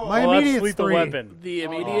Oh, that's immediate Lethal 3. Weapon. The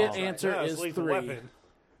immediate Oh, answer yeah, it's is Lethal 3. Weapon.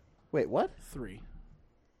 Wait, what? 3.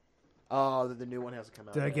 Oh, the new one hasn't come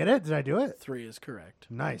out. Did I yet. get it? Did I do it? 3 is correct.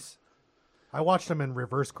 Nice. I watched them in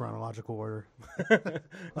reverse chronological order,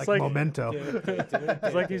 like, like- Memento.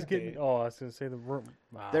 It's like he's getting. Oh, I was going to say the room.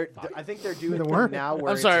 Ah, fuck. I think they're doing The it worm? now. Where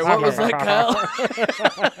I'm it's sorry, just what was like-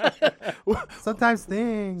 that, Kyle? Sometimes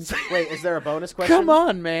things. Wait, is there a bonus question? Come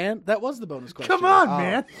on, man. That was the bonus question. Come on, Oh.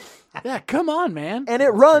 man. Yeah, come on, man. And it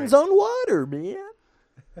runs on water, man.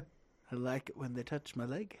 I like it when they touch my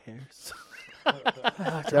leg hairs.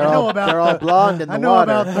 They're know all, about they're all the- blonde in the I know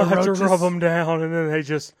water. about the I have to roaches. rub them down, and then they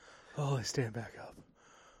just. Oh, they stand back up.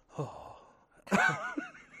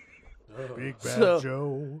 Big Bad So-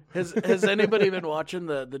 Joe. Has anybody been watching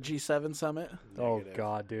the G7 summit? Oh,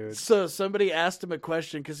 God, dude. So somebody asked him a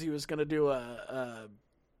question because he was going to do a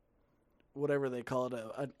whatever they call it,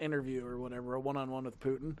 an interview or whatever, a one-on-one with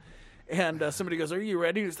Putin. And somebody goes, "Are you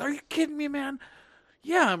ready?" He goes, "Are you kidding me, man?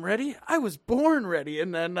 Yeah, I'm ready. I was born ready."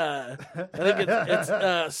 And then I think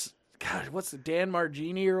it's God, what's the Dan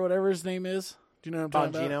Margini or whatever his name is? Do you know what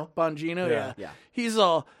I'm talking about? Bongino, yeah. Yeah. He's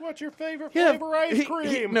all, What's your favorite yeah. flavor ice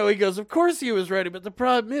cream? No, he goes, of course he was ready, but the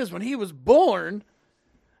problem is when he was born,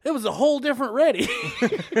 it was a whole different ready.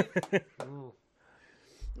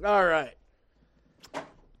 All right.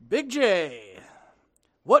 Big J.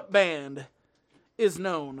 What band is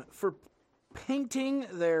known for painting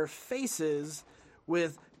their faces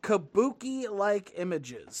with kabuki-like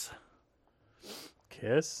images?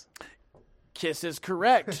 Kiss. Kiss is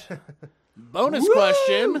correct. Bonus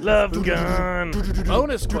question. Love gun.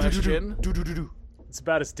 Bonus question. It's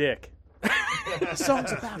about his dick. The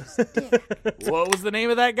song's about his dick. What was the name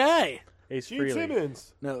of that guy? Ace Gene Frehley.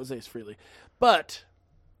 Simmons. No, it was Ace Frehley. But,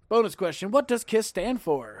 bonus question. What does KISS stand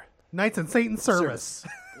for? Knights in Satan's service.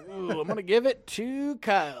 Ooh, I'm going to give it to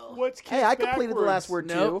Kyle. What's Kiss Hey, I completed the backwards? last word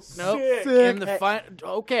Nope, too. nope. Sick. In the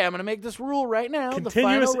okay, I'm going to make this rule right now.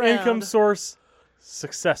 Continuous the final income round, source.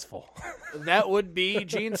 Successful. that would be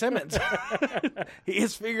Gene Simmons. He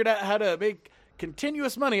has figured out how to make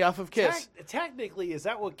continuous money off of KISS. Technically, is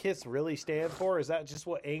that what KISS really stands for? Is that just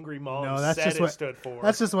what Angry Mom No, that's said just it what stood for?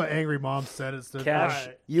 That's just what Angry Mom said it stood Cash.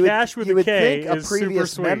 for. Cash with you a would K think a is super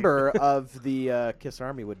previous sweet. member of the KISS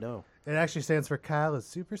Army would know. It actually stands for Kyle is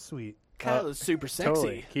super sweet. Kyle is super sexy.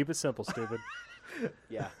 Totally. Keep it simple, stupid.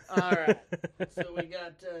 Yeah. All right. So we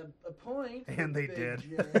got a point. For And they Big did.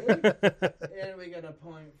 J, and we got a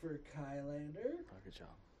point for Kylander Good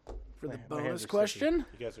job. for the My hands bonus are question.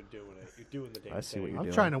 You guys are doing it. You're doing the damn I see thing. what you're I'm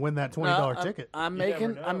doing. trying to win that $20 ticket. I'm You never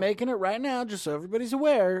making know. I'm making it right now, just so everybody's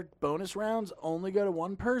aware. Bonus rounds only go to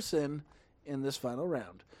one person in this final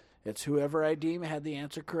round. It's whoever I deem had the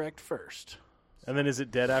answer correct first. And then is it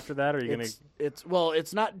dead after that, or are you going to...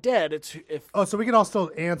 It's not dead. It's if Oh, so we can all still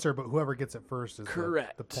answer, but whoever gets it first is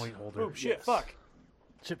Correct. the point holder. Oh, shit, Yes. fuck.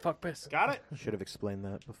 Shit, fuck, piss. Got it? Should have explained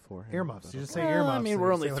that before. Earmuffs. You just say Well, earmuffs. I mean, and we're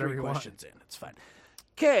you only say whatever 3 you want. questions in. It's fine.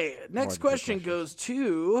 Okay, next than 3 question goes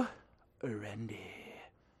to Randy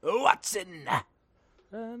Watson.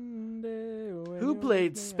 Who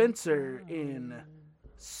played Spencer in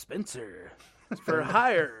Spencer for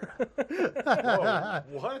Hire? Whoa,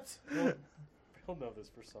 what? He'll know this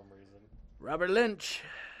for some reason. Robert Lynch,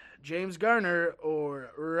 James Garner,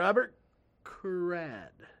 or Robert Crad?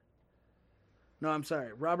 No, I'm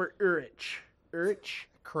sorry. Robert Urich. Urich?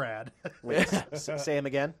 Crad. Wait, say him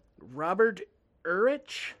again. Robert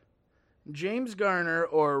Urich, James Garner,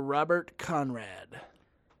 or Robert Conrad?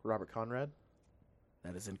 Robert Conrad.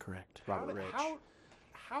 That is incorrect. Robert Rich.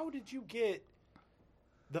 How did you get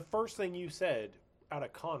the first thing you said out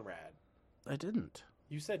of Conrad? I didn't.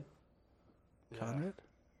 You said Conrad?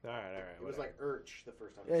 All right. It was like Urch the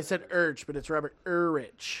first time. Yeah, I said Urch, but it's Robert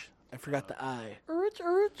Urich. I forgot the I.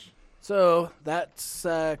 Urich. So that's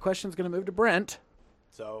question's going to move to Brent.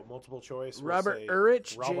 So multiple choice. we'll Robert say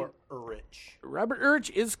Urich. Robert Urich. Robert Urich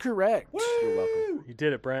is correct. You're welcome. You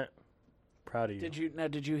did it, Brent. Proud of you.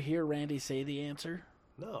 Did you hear Randy say the answer?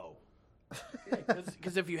 No.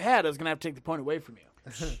 Because if you had, I was going to have to take the point away from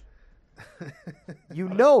you. You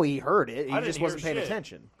know he heard it. He I just didn't wasn't hear paying shit.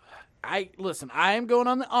 attention. I am going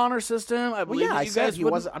on the honor system. I Well, believe yeah, that I you said guys he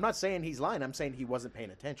wouldn't. wasn't. I'm not saying he's lying. I'm saying he wasn't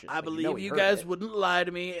paying attention. I But believe he you heard guys it. wouldn't lie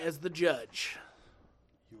to me as the judge.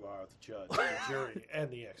 You are the judge, the jury, and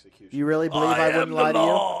the executioner. You really believe I wouldn't lie to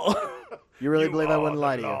you? You really believe I wouldn't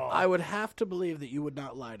lie to you? I would have to believe that you would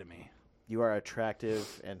not lie to me. You are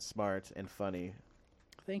attractive and smart and funny.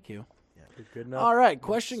 Thank you. You're good enough. All right,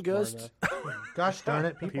 question Smart goes enough. Gosh darn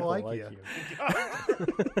it, people, People like, like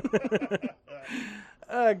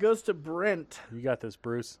you. goes to Brent. You got this,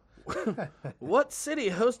 Bruce. What city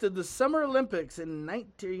hosted the Summer Olympics in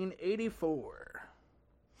 1984?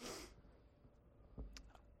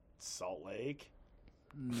 Salt Lake.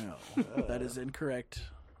 No, that is incorrect.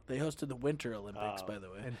 They hosted the Winter Olympics, by the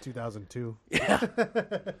way. In 2002.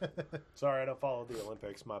 Sorry, I don't follow the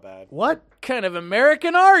Olympics. My bad. What? Kind of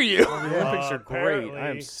American are you? The Olympics are great. apparently- I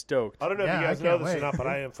am stoked. I don't know Yeah, if you I guys know can't this wait. or not, but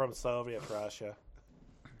I am from Soviet Russia.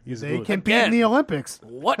 He's They good. compete in the Olympics.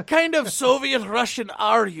 What kind of Soviet Russian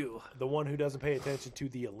are you? The one who doesn't pay attention to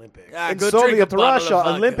the Olympics. Ah, In go drink a Soviet bottle of Russia, vodka.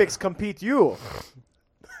 Olympics compete you.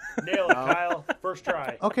 Nail it, Kyle. First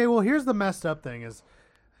try. Okay, well, here's the messed up thing is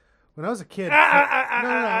when I was a kid.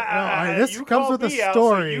 No, this you comes called with a me out,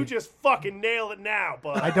 story. so you just fucking nail it now,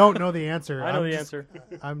 bud. I don't know the answer. I know I'm the just- answer.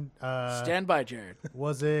 I'm. Stand by, Jared.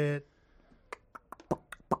 Was it?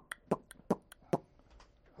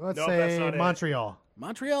 Let's Nope, that's say not it. Montreal.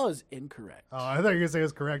 Montreal is incorrect. Oh, I thought you were gonna say it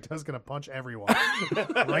was correct. I was gonna punch everyone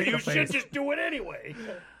right in you the should face. just do it anyway.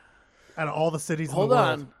 Out of all the cities Hold in the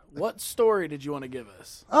world. on. What story did you want to give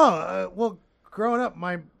us? Oh, well, growing up,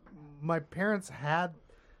 my parents had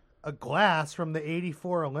a glass from the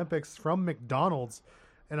 '84 Olympics from McDonald's,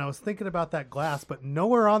 and I was thinking about that glass, but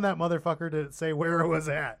nowhere on that motherfucker did it say where it was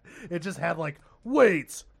at. It just had like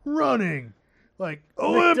weights, running, like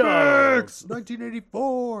Olympics,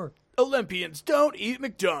 1984. Olympians don't eat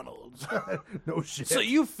McDonald's. No shit. So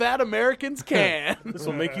you fat Americans can. This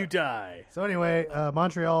will make you die. So anyway,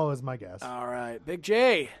 Montreal is my guess. All right, Big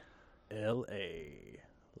J. L.A.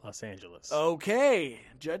 Los Angeles. Okay.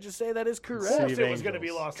 Judges say that is correct. Of course City it of was going to be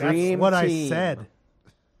Angels. Los That's Dream what team. I said.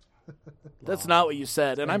 That's not what you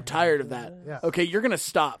said, and I'm tired of that. Yeah. Okay, you're going to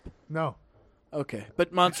stop. No. Okay.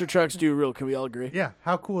 But monster trucks do rule. Can we all agree? Yeah.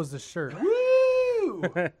 How cool is this shirt? Woo!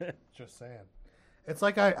 Just saying. It's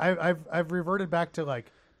like I've reverted back to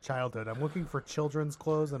like childhood. I'm looking for children's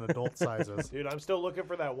clothes and adult sizes. Dude, I'm still looking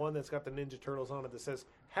for that one that's got the Ninja Turtles on it that says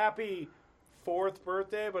Happy 4th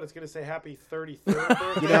birthday, but it's going to say Happy 33rd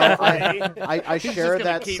birthday. You know, for me. I He's share just gonna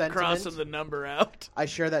that keep crossing the sentiment. number out. I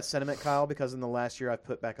share that sentiment, Kyle, because in the last year I've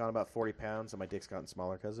put back on about 40 pounds and my dick's gotten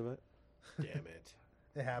smaller because of it. Damn it.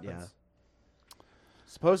 It happens. Yeah.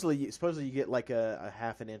 Supposedly you get like a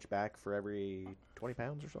half an inch back for every 20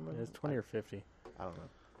 pounds or something. It's 20 or 50. I don't know,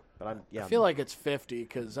 but I feel like it's 50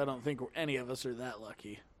 because I don't think any of us are that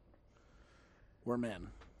lucky. We're men.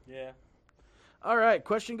 Yeah. All right.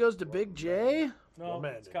 Question goes to Big J. No,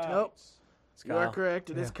 man, it's Kyle. Nope. It's You are Kyle. correct.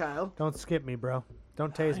 It is Yeah. Kyle. Don't skip me, bro.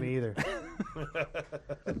 Don't tase me either.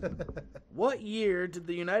 What year did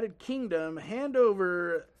the United Kingdom hand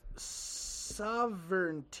over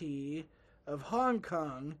sovereignty of Hong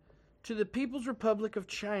Kong to the People's Republic of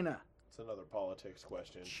China? It's another politics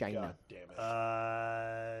question. China. God damn it.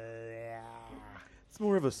 it's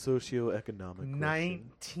more of a socio-economic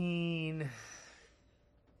 19.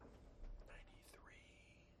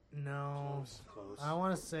 No. Close. I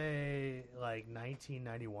want to say like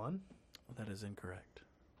 1991. That is incorrect.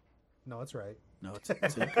 No, it's right. No, it's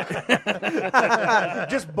incorrect.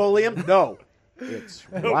 Just bully him? No, it's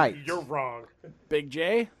right. You're wrong. Big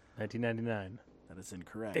J? 1999. That is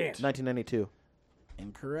incorrect. Damn. 1992.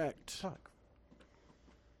 Incorrect. Fuck.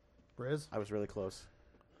 Briz? I was really close.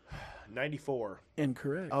 94.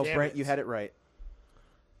 Incorrect. Oh, Damn Brent, it. you had it right.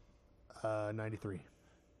 93.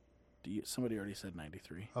 Somebody already said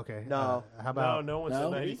 93. Okay. No. How about No one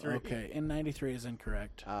No? said 93. Okay. And 93 is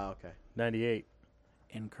incorrect. Oh, okay. 98.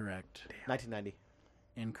 Incorrect. 1990.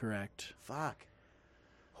 Incorrect. Fuck.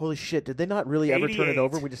 Holy shit! Did they not really ever turn it 88.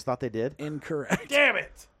 over? We just thought they did. Incorrect. Damn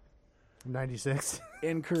it. 96?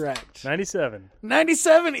 Incorrect. 97.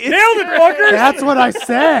 97 is Nailed it, fucker! That's what I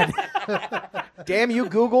said. Damn you,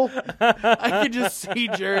 Google! I could just see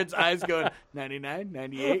Jared's eyes going 99,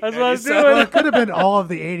 98. That's what I was 97. Well, it could have been all of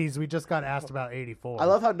the 80s. We just got asked about 84. I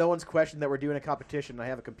love how no one's questioned that we're doing a competition. And I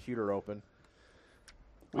have a computer open.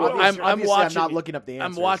 I'm Obviously, watching. I'm not looking up the I'm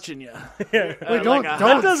answers. watching you. Wait, don't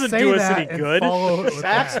That doesn't say do us that any and good. follow it with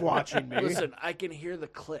Zach's that. watching me. Listen, I can hear the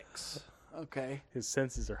clicks. Okay. His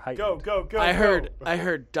senses are heightened. Go, go, go. I go.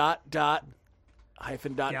 heard dot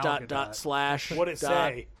hyphen dot Galgadot. dot slash. What'd it dot.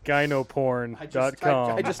 say?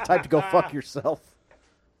 Gynoporn.com. I just typed go fuck yourself.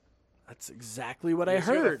 That's exactly what I You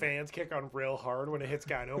see the heard. fans kick on real hard when it hits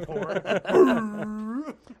gyno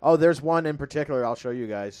porn. Oh, there's one in particular I'll show you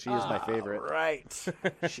guys. She is my favorite. Right.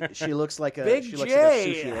 She looks like a Big she looks J.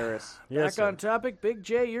 like a sushi heiress. Yes, Back on sir. topic, Big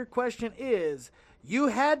J, your question is, "You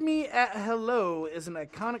had me at hello" is an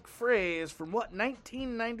iconic phrase from what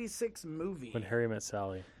 1996 movie? When Harry Met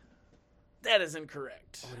Sally. That is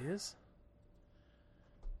incorrect. What is?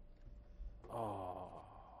 Oh.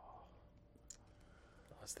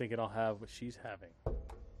 I was thinking I'll have what she's having.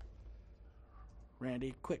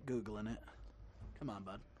 Randy, quit Googling it. Come on,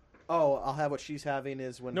 bud. Oh, I'll have what she's having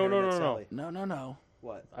is when No, Harry no, Met no, no. Sally. No.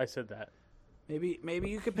 What? I said that. Maybe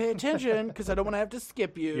you could pay attention because I don't want to have to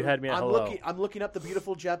skip you. You had me at I'm hello. I'm looking up the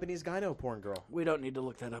beautiful Japanese gyno porn girl. We don't need to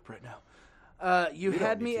look that up right now. You don't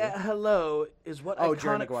had need me to. at hello is what Oh, iconic...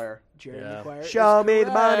 Jerry Maguire. Jerry Yeah. Maguire. Show is me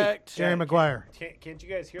the money. correct. Jerry Maguire. Can't you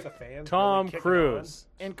guys hear the fans? Tom really kicking Cruise.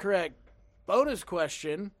 Incorrect. Bonus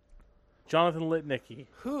question: Jonathan Litnicki.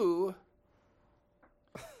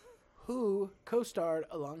 Who co-starred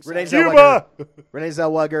alongside Renee Cuba! Zellweger. Renee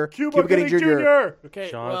Zellweger. Cuba Gooding Jr.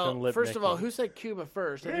 Okay, Jonathan well, first of all, Lipnicki. who said Cuba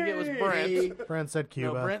first? I think it was Brent. Brent said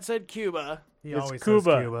Cuba. No, Brent said Cuba. He It's always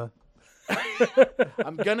Cuba. says Cuba.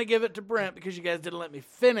 I'm gonna give it to Brent because you guys didn't let me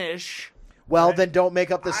finish. Well, then don't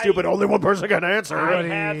make up the stupid. Only one person can answer. I Buddy.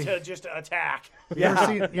 had to just attack. You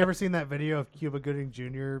ever seen that video of Cuba Gooding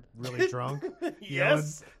Jr. really drunk? Yelling,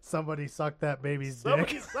 Yes. somebody sucked that baby's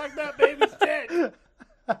Somebody dick. suck that baby's dick.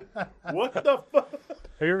 What the fuck?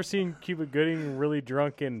 Have you ever seen Cuba Gooding really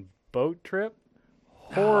drunk in Boat Trip?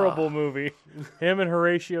 Horrible movie. Him and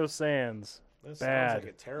Horatio Sands. That Bad. sounds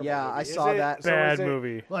like a terrible Yeah, movie. I Is saw it- that. so Bad is it-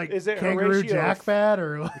 movie. Like Is it Kangaroo Horatio- Jack fat,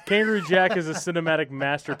 or like, Kangaroo Jack is a cinematic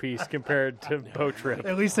masterpiece compared to Boat Trip.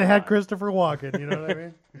 at least they had Christopher Walken. You know what I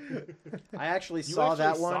mean? I actually saw actually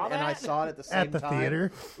that one, saw and I that? saw it at the same At the time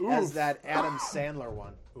theater. as that Adam Sandler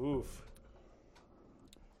one. Oof.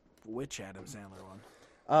 Which Adam Sandler one?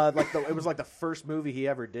 It was like the first movie he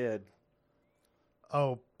ever did.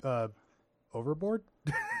 Oh, Overboard?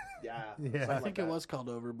 Yeah. Yeah. I think it was called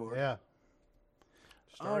Overboard. Yeah.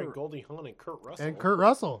 Starring All- Goldie Hawn and Kurt Russell. And Kurt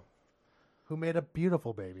Russell, who made a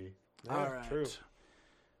beautiful baby. Yeah, All right. True.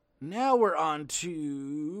 Now we're on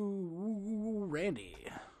to Randy.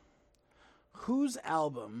 Whose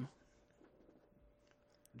album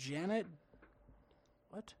Janet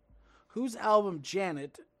Whose album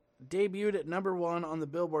Janet debuted at number 1 on the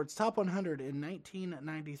Billboard's Top 100 in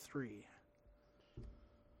 1993?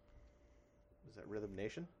 Is that Rhythm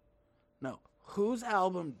Nation? No. Whose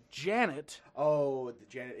album Janet Oh, the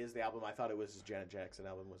Janet is the album. I thought it was Janet Jackson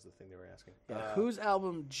album was the thing they were asking. whose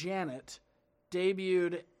album Janet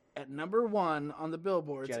debuted at number 1 on the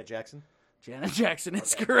Billboard's Janet Jackson? Janet Jackson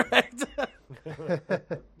is correct.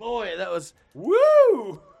 Boy, that was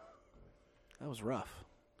Woo! rough.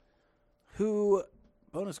 Who?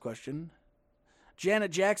 Bonus question.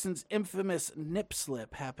 Janet Jackson's infamous nip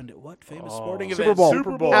slip happened at what famous sporting Super event? Bowl.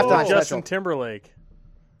 Super Bowl. Halftime Justin special. Timberlake.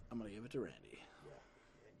 I'm gonna give it to Randy.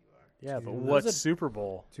 Yeah, but Dude, what was it- Super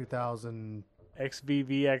Bowl? 2000.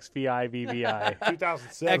 XVV, XVI,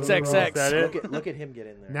 2007. XXX. Is that it? Look at him get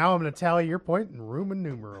in there. Now I'm going to tally your point in Roman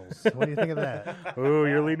numerals. What do you think of that? Ooh,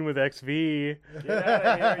 you're leading with XV. Get out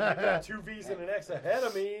of here. You got 2 V's and an X ahead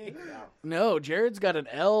of me. No, Jared's got an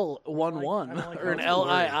L11 I don't like or an how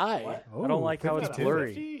it's blurry. LII. Oh, I don't like how it's 52.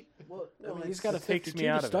 blurry. Well, Well, no, he's got a it takes me 52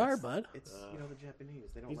 out to of star, it. bud. It's the Japanese.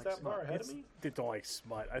 They don't He's like that smut. far ahead It's- of me? They don't like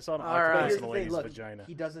smut. I saw an All right. But octopus here's in a the thing. lady's Look, vagina.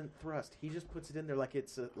 he doesn't thrust. He just puts it in there like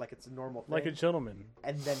it's a normal thing. Like a gentleman.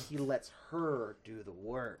 and then he lets her do the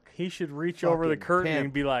work. He should reach over the Fucking curtain pimp.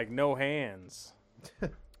 and be like, no hands.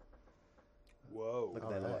 Whoa. Look at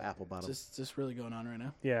that little apple bottom. Is this really going on right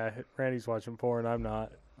now? Yeah, Randy's watching porn. I'm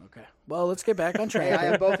not. Okay. Well, let's get back on Hey, I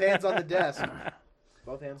track. have both hands on the desk.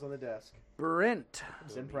 Both hands on the desk. Brent,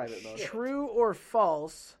 It's in private mode. true or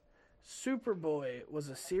false? Superboy was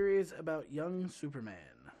a series about young Superman.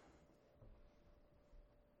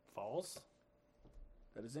 False?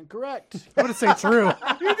 That is incorrect. I'm going to say true.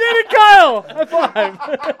 You did it, Kyle! High five!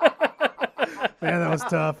 Man, that was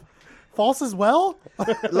tough. False as well?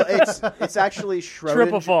 Look, it's actually Schrodinger.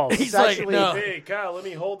 Triple false. He's It's like, actually, no. Hey, Kyle, let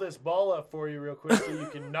me hold this ball up for you real quick so you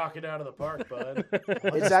can knock it out of the park, bud.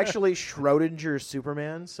 It's actually Schrodinger's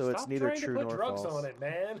Superman, so it's Stop neither trying true to put nor drugs false. on it,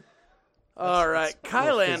 man. All right, It's a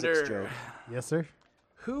little physics Kylander. joke. Yes, sir.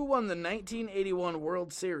 Who won the 1981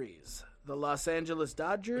 World Series? The Los Angeles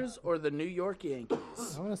Dodgers or the New York Yankees?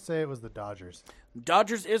 I'm going to say it was the Dodgers.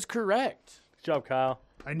 Dodgers is correct. Good job, Kyle.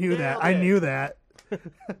 I knew that. Nailed I it. knew that.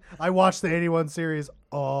 I watched the 81 series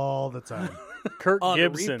all the time. Kurt On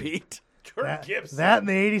Gibson. repeat. Kurt Gibson. That and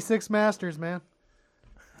the 86 Masters, man.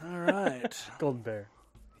 All right. Golden Bear.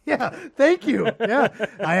 Yeah, thank you. Yeah,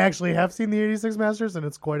 I actually have seen the 86 Masters, and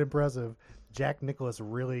it's quite impressive. Jack Nicklaus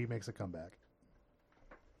really makes a comeback.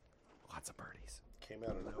 Lots of birdies. Came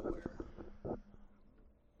out of nowhere.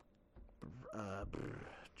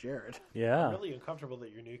 Jared. Yeah. I'm really uncomfortable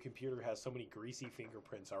that your new computer has so many greasy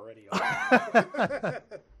fingerprints already on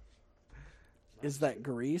it. Is that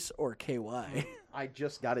Grease or KY? I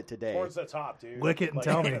just got it today. Towards the top, dude. Lick it and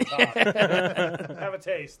tell me. at the top. Have a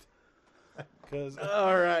taste. Because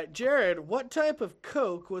All right, Jared, what type of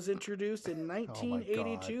Coke was introduced in Oh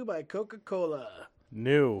 1982 by Coca-Cola?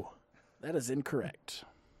 New. That is incorrect.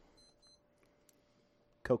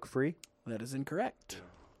 Coke free. That is incorrect.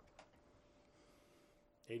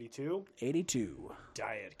 82, 82.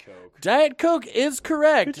 Diet Coke. Diet Coke is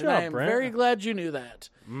correct, Good and I job, am Brent. very glad you knew that.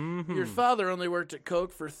 Mm-hmm. Your father only worked at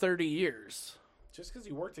Coke for 30 years. Just because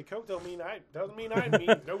you worked at Coke doesn't mean I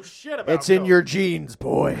know shit about It's in Coke. your genes,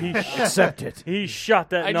 boy. Accept it. He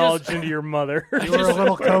shot that I knowledge just- into your mother. You were a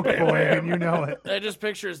little Coke boy, and you know it. I just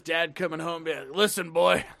picture his dad coming home and be like, listen,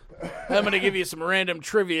 boy, I'm going to give you some random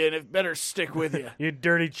trivia, and it better stick with you. You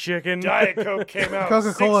dirty chicken. Diet Coke came out.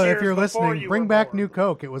 Coca-Cola, 6 if years you're before listening, you bring were back born. new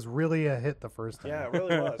Coke. It was really a hit the first time. Yeah, it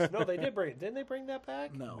really was. No, they did bring it. Didn't they bring that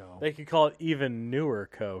back? No. They could call it even newer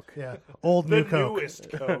Coke. Yeah, old The new Coke.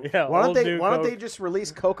 newest Coke. Yeah, Why don't old they? new Why don't Coke. they just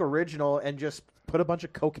release Coke Original and just put a bunch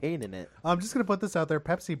of cocaine in it? I'm just gonna put this out there.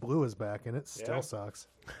 Pepsi Blue is back, and it still Yeah. sucks.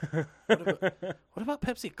 What about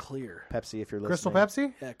Pepsi Clear? Pepsi, if you're listening. Crystal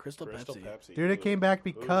Pepsi, Yeah, Crystal Crystal Pepsi. Pepsi. dude, it came back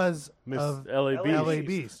because Miss of LA Beast. LA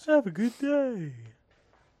Beast. Have a good day.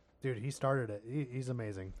 Dude, he started it. He's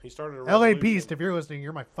amazing. He started a LA revolution. Beast, if you're listening,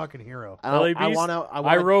 you're my fucking hero. LA Beast. I want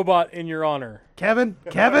I robot in your honor. Kevin,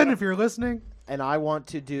 if you're listening, and I want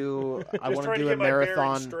to do. I Just want to trying do to a get my bearings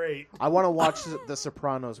marathon. straight. I want to watch The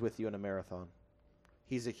Sopranos with you in a marathon.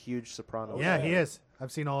 He's a huge Sopranos. yeah, fan. he is.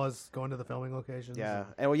 I've seen all his going to the filming locations. Yeah,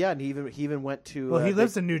 and he even went to. Well, he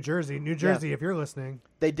lives in New Jersey. New Jersey, Yeah. if you're listening,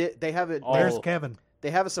 They have it. Oh. there's Kevin.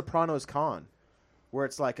 They have a Sopranos con. where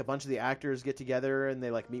it's like a bunch of the actors get together and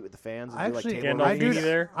they like meet with the fans and Actually, do like table Gandolfini readings.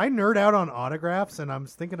 there. I nerd out on autographs, and I'm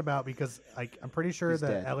thinking about because I'm pretty sure He's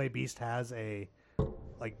that dead. LA Beast has a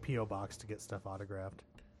like PO box to get stuff autographed.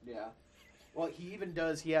 Yeah. Well, he even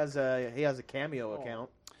does. He has a Cameo account.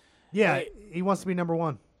 Yeah, Hey. he wants to be number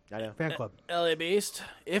one I know. fan club. LA Beast,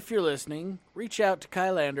 if you're listening, reach out to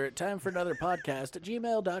Kylander at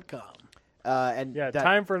timeforanotherpodcast@gmail.com. And Yeah, that-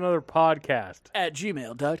 time for another podcast. At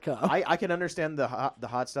gmail.com. I can understand the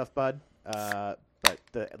hot stuff, bud. But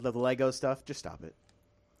the Lego stuff, just stop it.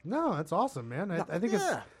 No, that's awesome, man. I think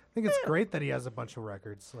it's great that he has a bunch of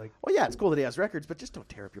records. Like, Well, yeah, it's cool that he has records, but just don't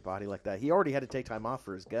tear up your body like that. He already had to take time off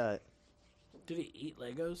for his gut. Did he eat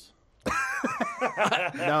Legos?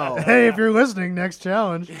 No. hey, if you're listening, next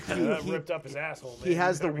challenge. That ripped up his asshole. Man. He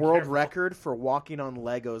has You the better be world careful. record for walking on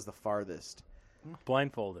Legos the farthest.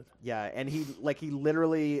 Blindfolded. Yeah, and he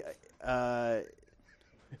literally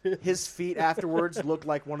his feet afterwards looked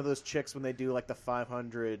like one of those chicks when they do like the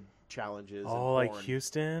 500 challenges. Oh, in like porn.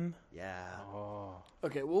 Houston. Yeah. Oh,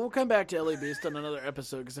 Okay, well, we'll come back to LA Beast on another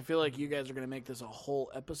episode because I feel like you guys are going to make this a whole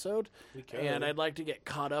episode. We could. And I'd like to get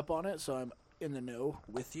caught up on it, so I'm in the know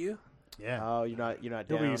with you. Yeah. Oh, you're not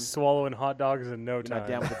he'll down. be swallowing hot dogs in no You're not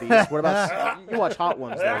down time. with the beast. What about you watch Hot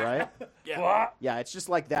Ones though, right? Yeah. Yeah, it's just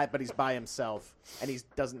like that, but he's by himself, and he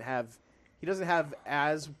doesn't have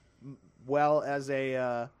as well as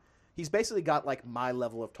a. He's basically got like my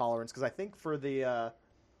level of tolerance because I think for the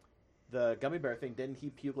gummy bear thing, didn't he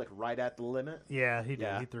puke like right at the limit? Yeah, he did.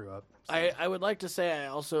 Yeah. He threw up. I would like to say I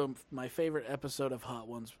also, my favorite episode of Hot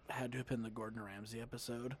Ones had to have been the Gordon Ramsay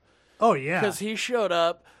episode. Oh yeah. Because he showed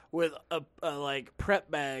up with a like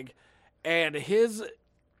prep bag, and his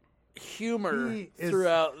humor He is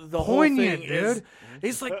throughout the whole poignant, thing is, dude.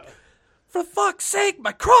 he's like, for fuck's sake,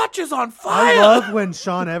 my crotch is on fire. I love when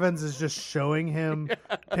Sean Evans is just showing him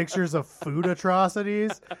pictures of food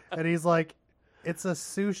atrocities, and he's like, "It's a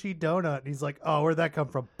sushi donut." And he's like, "Oh, where'd that come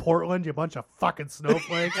from? Portland, you bunch of fucking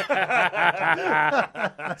snowflakes."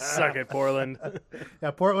 Suck it, Portland.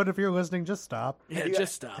 Yeah, Portland, if you're listening, just stop. Yeah, You just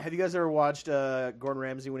guys- stop. Have you guys ever watched Gordon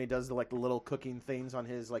Ramsay when he does the little cooking things on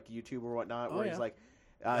his like YouTube or whatnot? Where yeah. he's like,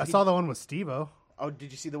 I saw the one with Steve-O. Oh,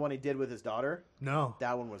 did you see the one he did with his daughter? No.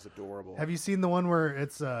 That one was adorable. Have you seen the one where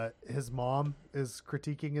it's his mom is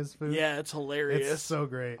critiquing his food? Yeah, it's hilarious. It's so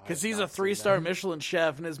great. Because he's a 3-star Michelin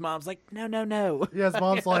chef, and his mom's like, no, no, no. Yeah, his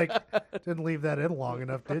mom's like, "Didn't leave that in long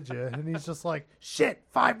enough, did you?" And he's just like, "Shit,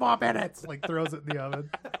 5 more minutes!" Like throws it in the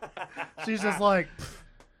oven. She's just like,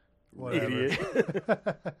 "Whatever."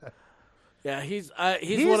 Idiot. Yeah, he's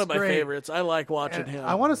He's one of my great. favorites. I like watching And him.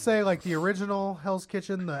 I want to say, like the original Hell's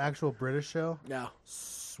Kitchen, the actual British show, Yeah.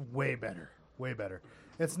 way better, way better.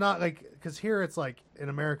 It's not like because here it's like in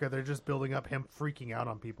America they're just building up him freaking out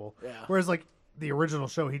on people. Yeah. Whereas like the original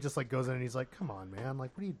show, he just like goes in and he's like, "Come on, man! Like,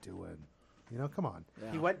 what are you doing? You know, come on."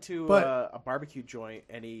 He went to But- a barbecue joint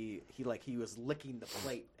and he was licking the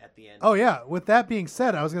plate at the end. Oh yeah. With that being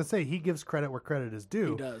said, I was gonna say he gives credit where credit is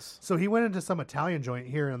due. He does. So he went into some Italian joint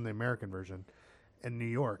here in the American version in New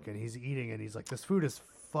York, and he's eating, and he's like, "This food is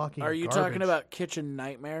fucking." Are you garbage." talking about Kitchen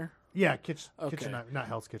Nightmare? Yeah, kitchen, Okay. not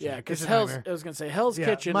Hell's Kitchen. Yeah, because Kitchen Hell's. Nightmare. I was gonna say Hell's Yeah,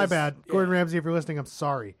 Kitchen. my is- bad, yeah. Gordon Ramsay. If you're listening, I'm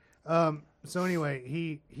sorry. So anyway,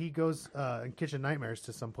 he goes in Kitchen Nightmares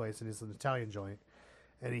to some place, and it's an Italian joint,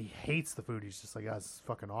 and he hates the food. He's just like, "Oh, this is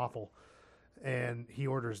fucking awful," and he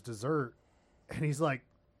orders dessert, and he's like,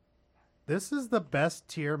 "This is the best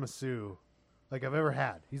tiramisu like I've ever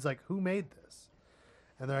had." He's like, "Who made this?"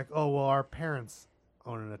 And they're like, "Oh, well, our parents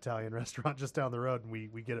own an Italian restaurant just down the road, and we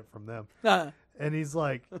get it from them." And he's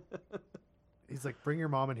like, "Bring your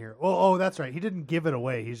mom in here." Oh, that's right. He didn't give it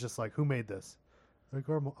away. He's just like, "Who made this?" Like,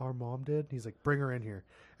 our mom did. He's like, "Bring her in here."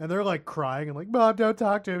 And they're like crying and like, "Mom, don't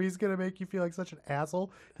talk to him. He's going to make you feel like such an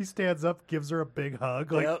asshole." He stands up, gives her a big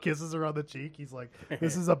hug, like Yep. kisses her on the cheek. He's like,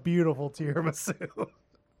 "This is a beautiful tiramisu."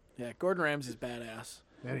 Yeah, Gordon Ramsay's badass.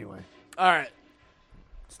 Anyway, All right,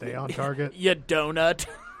 stay on target, you donut.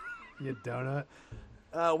 you donut.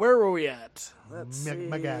 Where were we at? Let's My- see.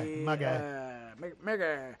 my guy, my guy. My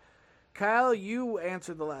guy. Kyle, you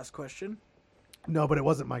answered the last question. No, but it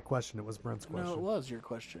wasn't my question. It was Brent's No, it question. was your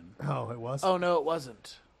question. Oh, it was? Oh no, it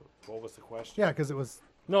wasn't. What was the question? Yeah, because it was,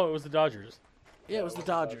 No, it was the Dodgers. Yeah, it was the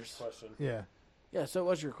Dodgers. Question. yeah. Yeah, so it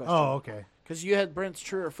was your question. Oh, okay. Because you had Brent's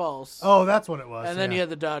true or false. Oh, that's what it was. and then yeah. you had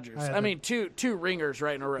the Dodgers. I had I the- mean, two ringers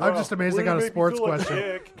right in a row. I'm just amazed I Way got to a make me sports feel like a question.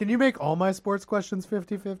 dick. Can you make all my sports questions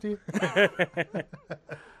 50-50?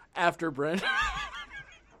 After Brent.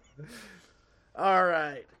 All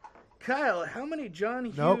right, Kyle. How many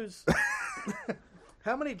John Nope. Hughes?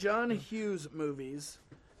 How many John Hughes movies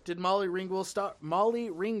did Molly Ringwald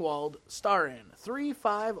star in? 3,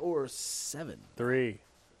 5, or 7? 3.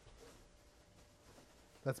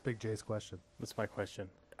 That's Big J's question. That's my question.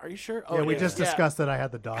 Are you sure? Yeah, we just discussed that I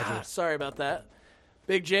had the Dodgers. Ah, sorry about that.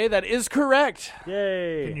 Big J, that is correct.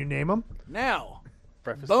 Yay! Can you name them? Now,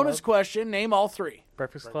 Breakfast bonus Club? question, name all 3.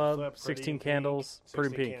 Breakfast Club, Flip, 16 Pretty Candles, Pink, Pretty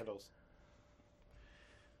 16 Pink. Candles.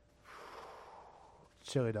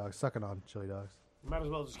 Chili dogs. Sucking on chili dogs. Might as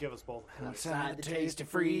well just give us both. Outside the taste of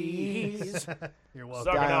freeze. You're welcome.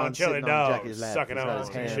 Sucking Guy on on chili sitting on dogs. Jackie's lap. Sucking He's got on his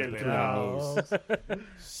hands chili between his dogs.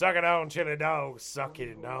 Sucking on chili dogs.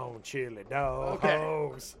 Sucking on chili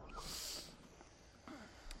dogs.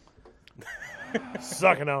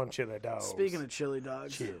 Sucking on chili dogs. Speaking of chili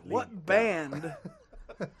dogs, what band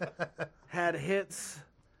had hits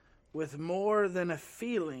with More Than a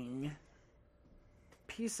Feeling,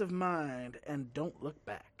 Peace of Mind, and Don't Look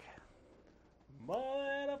Back? More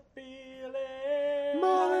than a feeling.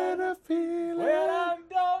 More than a feeling. Well, I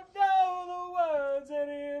don't know the words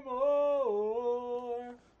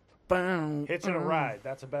anymore. Boom. Hitching a Ride.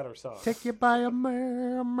 That's a better song. Take you by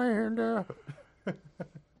Amanda.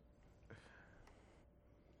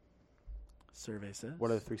 Survey says.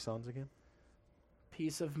 What are the 3 songs again?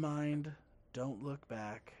 Peace of Mind, Don't Look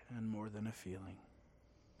Back, and More Than a Feeling.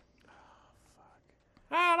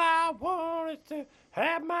 All I want is to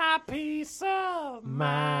have my peace of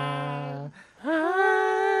mind.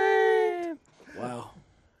 Wow.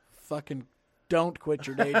 Fucking don't quit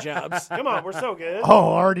your day jobs. Come on, we're so good. Oh,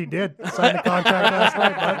 already did. Signed the contract last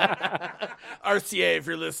night, RCA, if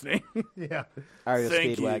you're listening. bud. Yeah. Ario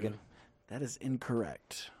Thank you. Speedwagon. That is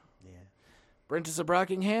incorrect. Yeah. Brentus of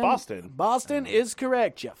Brockingham. Boston. Boston is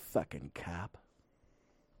correct, you fucking cop.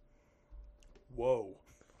 Whoa.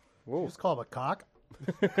 You just call him a cock?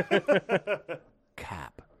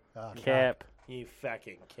 Cap. Cap. You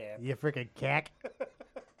fucking cat. You freaking cack.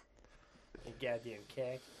 You goddamn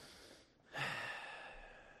cat.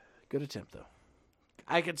 Good attempt, though.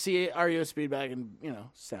 I could see REO Speedwagon,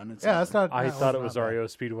 sounding. Yeah, that's not. I that thought it not was bad. REO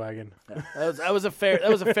Speedwagon. That was a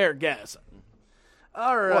fair guess.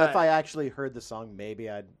 All right. Well, if I actually heard the song, maybe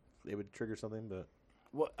it would trigger something, but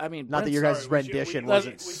Well, I mean, not that Brent's- your guys' Sorry, we should- rendition we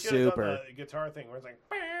wasn't should've super. done the guitar thing where it's like.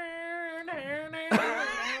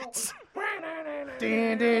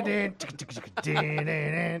 Dun, dun, dun, dun, dun,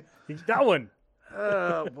 dun. That one.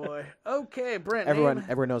 Oh boy. Okay, Brent.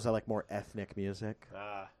 Everyone knows I like more ethnic music.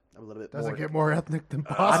 I'm a little bit Doesn't more. get more ethnic than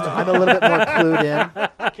Boston. I'm a little bit more clued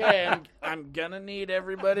in. Okay, I'm gonna need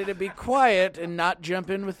everybody to be quiet and not jump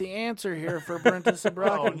in with the answer here for Brentus and Oh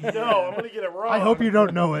Brockingham. no, I'm gonna get it wrong. I hope you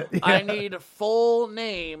don't know it. I need a full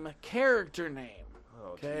name, character name. Oh,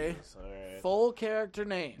 Okay. jeez. All right. Full character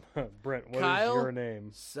name. Brent, what is Kyle? your name?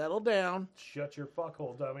 Settle down. Shut your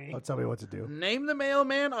fuckhole, dummy. Don't tell me what to do. Name the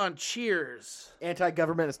mailman on Cheers.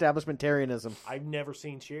 Anti-government establishmentarianism. I've never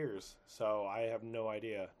seen Cheers, so I have no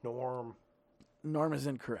idea. Norm. Norm is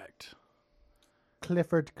incorrect.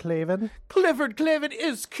 Clifford Clavin. Clifford Clavin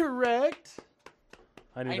is correct.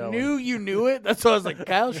 I knew I that knew you knew it. That's why I was like,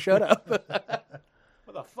 Kyle, shut up.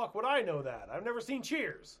 What the fuck would I know that? I've never seen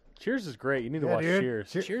Cheers. one. Cheers is great. You need to Yeah, watch dude.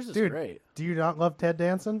 Cheers. Cheers is Dude, great. do you not love Ted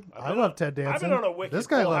Danson? I been love on- Ted Danson. I've been on a wicked This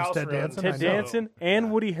guy Full loves House Ted run. Danson. Ted I know. Danson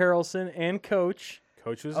and Woody Harrelson and Coach.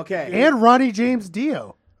 Coach was Okay. And Ronnie James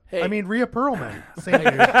Dio. Hey, I mean, Rhea Perlman. Same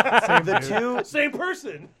dude. Same The dude. two. Same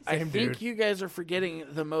person. I same think dude. you guys are forgetting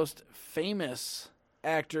the most famous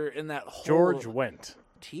actor in that whole George Wendt.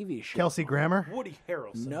 TV show. Kelsey Grammer. Woody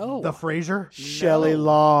Harrelson. No. The Frasier. Shelley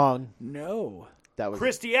Long. No. That was.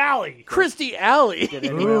 Christy Alley. Christy Alley. Did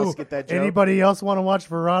anyone else get that joke? Anybody else want to watch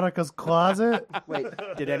Veronica's Closet? Wait,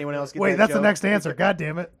 did anyone else get Wait, that that's the joke? next answer. God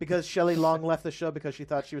damn it. Because Shelley Long left the show because she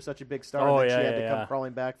thought she was such a big star, Oh, and then yeah, she had to yeah, come yeah.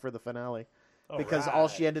 crawling back for the finale. All Because all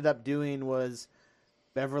right. she ended up doing was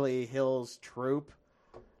Beverly Hills Troop,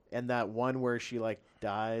 and that one where she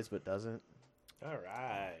dies but doesn't. All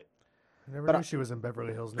right. I never But knew she was in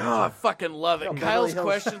Beverly Hills. Oh, I fucking love it. No, Kyle's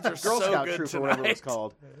Beverly Hills questions are Girl so Scout good Troop tonight. or whatever it was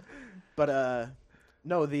called. But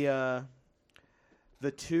no, the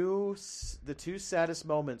two saddest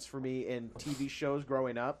moments for me in TV shows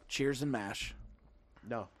growing up. Cheers and MASH.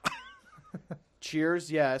 No.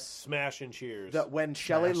 Cheers, yes. Smash and Cheers. When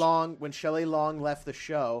Shelley Long left the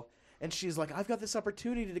show, and she's like, "I've got this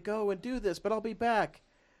opportunity to go and do this, but I'll be back."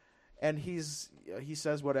 And he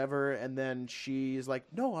says whatever, and then she's like,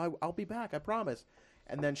 "No, I'll be back, I promise."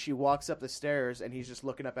 And then she walks up the stairs, and he's just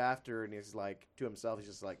looking up after her, and he's like to himself, he's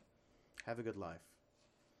just like, "Have a good life."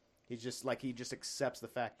 He's just like he just accepts the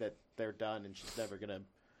fact that they're done, and he's never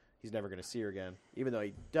gonna see her again, even though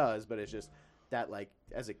he does. But it's just that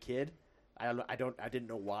as a kid. I didn't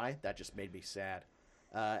know why. That just made me sad.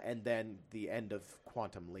 and then the end of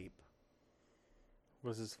Quantum Leap.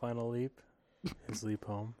 Was his final leap? His leap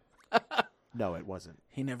home? No, it wasn't.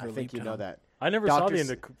 He never I leaped think you know home. that. I never saw the Doctors-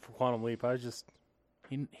 end of Quantum Leap. I just...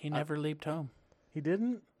 He never leaped home. He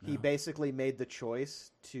didn't? He basically made the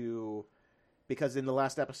choice to, because in the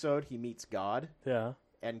last episode he meets God, Yeah.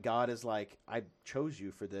 and God is like, "I chose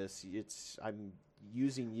you for this. I'm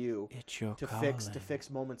using you It's your to fix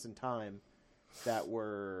moments in time that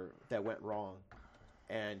went wrong,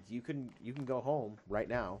 and you can go home right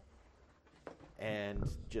now, and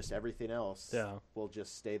just everything else will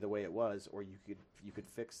just stay the way it was, or you could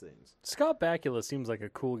fix things." Scott Bakula seems like a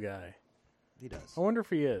cool guy. He does. I wonder if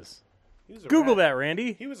he is. He was a Google rad- that,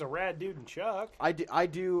 Randy. He was a rad dude in Chuck. I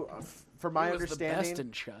do. From my He was the best understanding,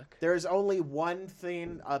 in Chuck. there's only one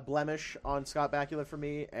thing, a blemish on Scott Bakula for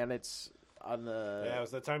me, and it's on the. Yeah, it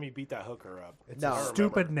was the time he beat that hooker up. It's No. a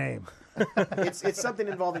stupid name. It's something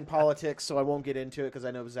involving politics, so I won't get into it because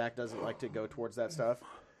I know Zach doesn't like to go towards that stuff.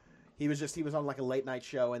 He was on like a late night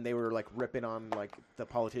show, and they were like ripping on like the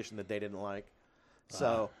politician that they didn't like.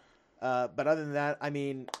 So, but other than that, I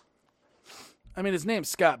mean, his name's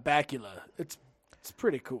Scott Bakula. It's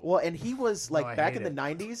pretty cool. well, and he was like I back hate in the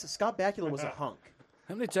 '90s. Scott Bakula was a hunk.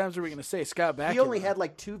 How many times are we going to say Scott Bakula? He only had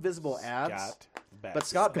like 2 visible abs, Scott Bakula. but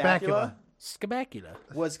Scott Bakula. Bakula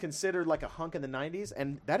Skabakula. was considered like a hunk in the '90s,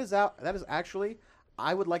 and that is actually.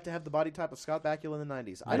 I would like to have the body type of Scott Bakula in the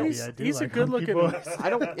 '90s. I don't. He's, I do he's a like good hunky looking, boys. I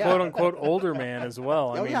don't. Yeah. quote unquote, older man as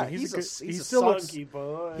well. I Oh, mean, yeah, he's he's he a still looks, Funky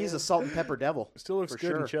boy. He's a salt and pepper devil. still looks for good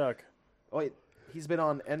sure. in Chuck. Oh, wait, he's been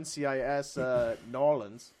on NCIS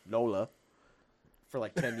NOLA for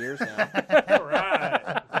like 10 years now. All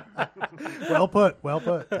right. Well put. Well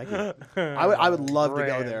put. Thank you. I would love to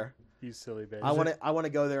go Ran. there. You silly bitch. I want to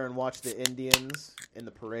go there and watch the Indians in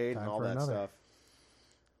the parade Time and all for that another. stuff.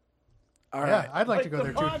 All Yeah, right. I'd like to Like go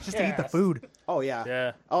there the too, just to eat the podcast. food. Oh yeah.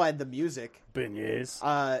 Yeah. Oh, and the music. Beignets.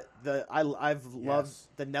 I've loved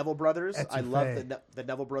the Neville brothers. I Etouffee. loved the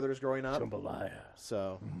Neville brothers growing up. Jambalaya.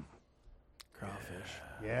 So Crawfish.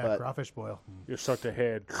 Yeah, But- crawfish boil. You're sucked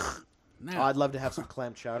ahead. Now, I'd love to have some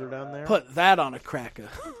clam chowder down there. put that on a cracker.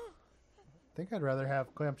 I think I'd rather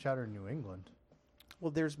have clam chowder in New England.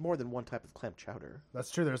 Well, there's more than one type of clam chowder.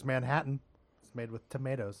 That's true. There's Manhattan. It's made with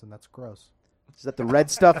tomatoes, and that's gross. Is that the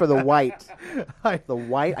red stuff or the white? Hi. The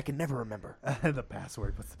white? I can never remember. The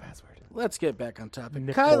password. What's the password? Let's get back on topic.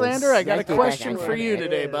 Nipples. Kylander, I got a Let's get question back on for you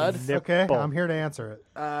topic. today, bud. Okay, Nipple. I'm here to answer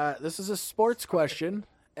it. This is a sports question,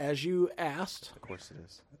 as you asked. Of course it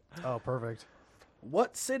is. Oh, perfect.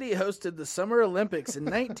 What city hosted the Summer Olympics in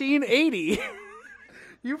 1980?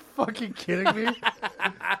 You fucking kidding me?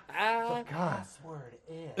 God. Word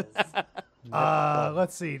is.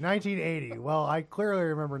 Let's see. 1980. Well, I clearly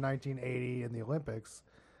remember 1980 in the Olympics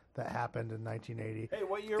that happened in 1980. Hey,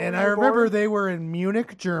 what year And were I you remember born? they were in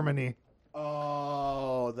Munich, Germany.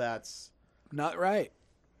 Oh, that's Not right.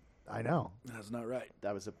 I know. That's not right.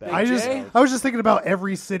 that was a bad. I joke. was just thinking about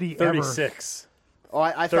every city ever. 36. Oh,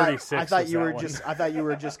 I thought 36 was you that were one. just I thought you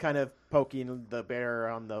were just kind of poking the bear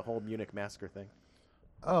on the whole Munich massacre thing.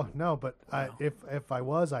 Oh no, but if I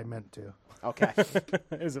was, I meant to. Okay,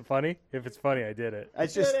 Is it funny? If it's funny, I did it.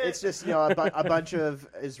 it's just you know a bunch of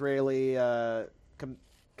Israeli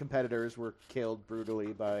competitors were killed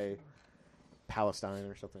brutally by Palestine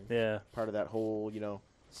or something. Yeah. Part of that whole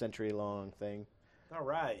century long thing. All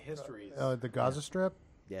right, history. The Gaza Strip.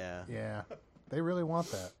 Yeah, Yeah, they really want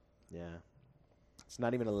that. yeah. It's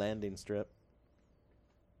not even a landing strip.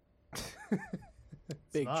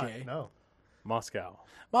 Big Not, J. No, Moscow.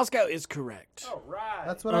 Moscow is correct. All right.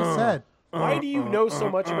 that's what I said. Why do you know so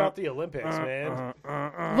much about the Olympics, man?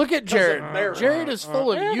 Look at Jared. Jared is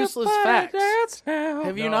full of useless facts.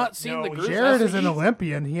 Have you No, not seen no, the group? Jared is an he's-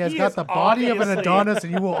 Olympian. He has he got is the body of an obviously Adonis,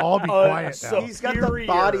 and you will all be quiet so- now. He's got the Superior.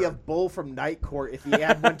 body of Bull from Night Court if he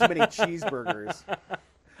had one too many cheeseburgers.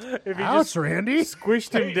 If you Ouch, just Randy.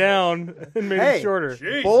 squished him down and made Hey, him shorter.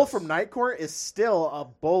 Bull from Night Court is still a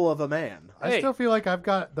bull of a man. I Hey. still feel like I've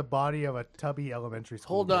got the body of a tubby elementary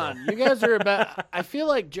school. Hold girl. on. You guys are about. I feel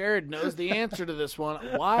like Jared knows the answer to this one.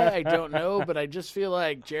 Why, I don't know, but I just feel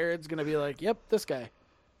like Jared's going to be like, yep, this guy.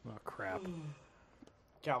 Oh, crap.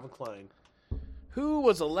 Calvin Klein. Who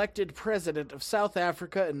was elected president of South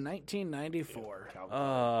Africa in 1994?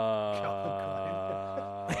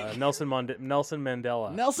 Nelson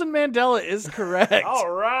Mandela. Nelson Mandela is correct. All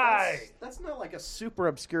right. That's not like a super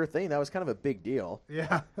obscure thing. That was kind of a big deal.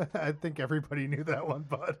 Yeah, I think everybody knew that one,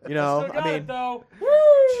 bud. You know, Still got I it, mean, though.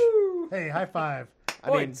 Woo! Hey, high five.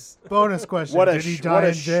 Points. Bonus question. What a Did he sh- die what a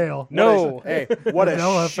in sh- jail? No. hey, what a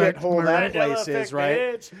Mandela effect, shithole that Maria. place is,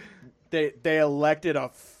 right? They elected a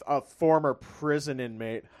former prison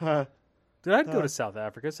inmate. Huh. Dude, I'd go to South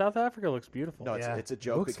Africa. South Africa looks beautiful. No, Yeah, it's a it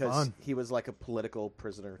joke looks because fun. he was like a political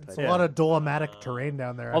prisoner type. It's of a lot of dolomatic terrain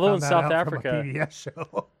down there. I Although found in that South out from a Africa- PBS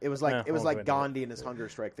show. It was Yeah, like I won't go into Gandhi and his hunger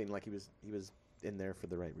strike thing. Like he was in there for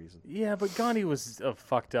the right reason. Yeah, but Gandhi was a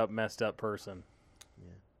fucked up, messed up person.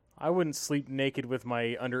 Yeah. I wouldn't sleep naked with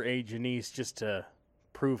my underage niece just to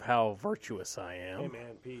prove how virtuous I am. Hey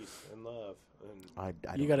man, peace and love. And I You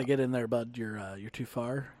don't got to know. get in there, bud. You're too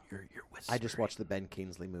far. You're I just watched the Ben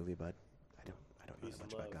Kingsley movie, bud. I don't know Peace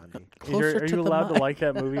much and about love. Gandhi. Closer Are to you the allowed to mic. like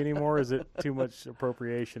that movie anymore? Is it too much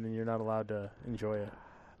appropriation and you're not allowed to enjoy it?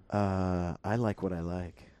 I like what I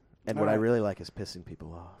like, and what I Alright. really like is pissing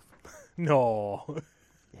people off. No.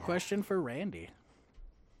 Question for Randy.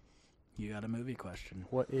 You got a movie question.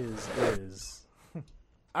 What is?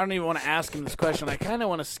 I don't even want to ask him this question. I kind of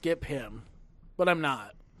want to skip him, but I'm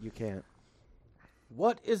not. You can't.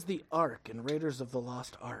 What is the Ark in Raiders of the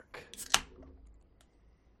Lost Ark?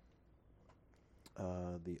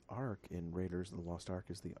 The Ark in Raiders of the Lost Ark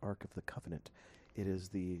is the Ark of the Covenant. It is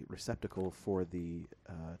the receptacle for the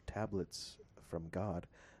tablets from God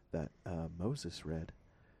that Moses read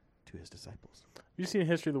to his disciples. You seen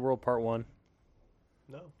History of the World Part 1?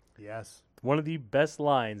 no. Yes. One of the best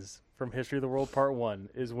lines from History of the World Part 1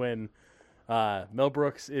 is when Mel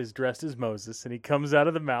Brooks is dressed as Moses and he comes out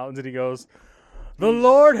of the mountains and he goes, "The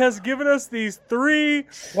Lord has given us these 3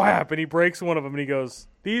 whap," and he breaks one of them and he goes,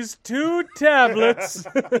 "These 2 tablets."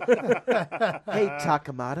 Hey,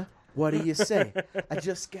 Takamata, what do you say? I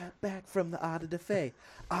just got back from the Art of the Fae.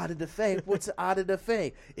 Art of the Fae? What's the Art of the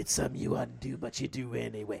Fae? It's something you undo, but you do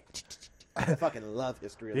anyway. I fucking love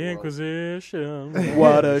History of The the World. Inquisition.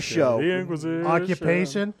 What a show. The Inquisition.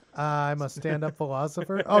 Occupation? I'm a stand-up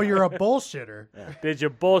philosopher. Oh, you're a bullshitter. Did you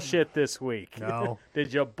bullshit this week? No.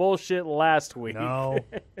 Did you bullshit last week? No.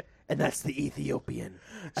 And that's the Ethiopian.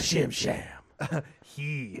 Ashim Sham.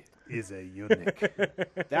 He is a eunuch.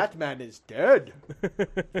 That man is dead.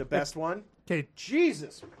 The best one? Okay,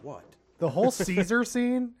 Jesus, what? the whole Caesar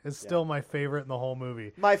scene is still my favorite in the whole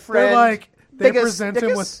movie. My friend. They're like they Dickus- present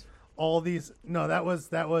him Dickus? with all these. No, that was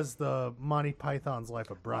the Monty Python's Life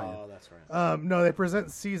of Brian. Oh, that's right. No, they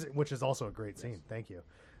present Caesar, which is also a great scene. Thank you.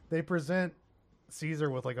 They present Caesar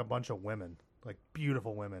with like a bunch of women, like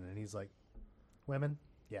beautiful women, and he's like, "Women,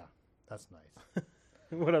 yeah, that's nice."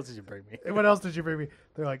 What else did you bring me? And what else did you bring me?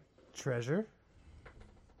 They're like, "Treasure,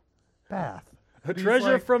 bath." A He's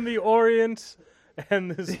treasure like- from the Orient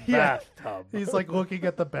and this Yeah. bathtub. He's like looking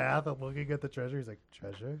at the bath and looking at the treasure. He's like,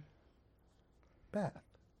 "Treasure, bath,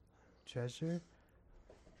 treasure,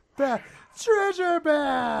 bath, treasure,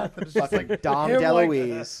 bath." And it's just Fucking like Dom him, like,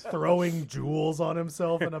 DeLuise. throwing jewels on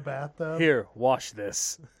himself in a bathtub. Here, wash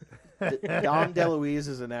this. Dom DeLuise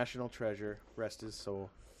is a national treasure. Rest his soul.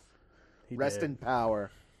 He Rest did. in power.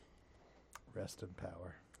 Rest in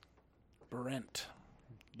power. Brent,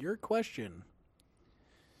 your question.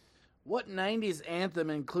 What 90s anthem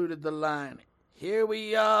included the line, "Here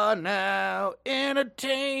we are now,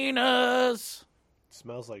 entertain us"?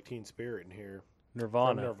 Smells like Teen Spirit in here. From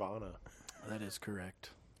Nirvana. Nirvana. That is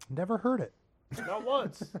correct. Never heard it. Not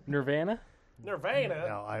once. Nirvana? Nirvana.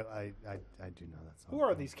 No, I do know that song. Who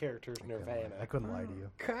are these characters, Nirvana? I couldn't lie to you.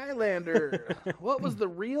 Kylander, what was the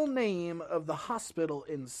real name of the hospital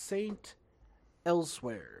in St.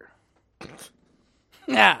 Elsewhere?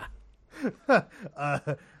 Yeah.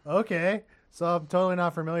 Okay, so I'm totally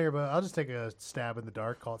not familiar, but I'll just take a stab in the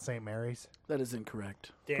dark. Call it St. Mary's. That is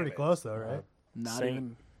incorrect. Damn Pretty it. close though, right? Not Saint-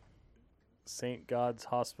 even. St. God's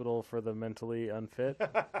Hospital for the Mentally Unfit.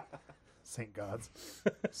 St. God's.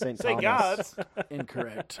 St. Say Thomas. God.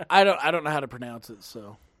 Incorrect. I don't know how to pronounce it,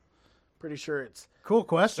 so pretty sure it's Cool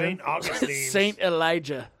question. St. Augustine. Saint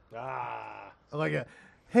Elijah. Ah. I like it.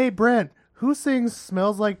 Hey Brent, who sings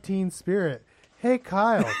 "Smells Like Teen Spirit"? Hey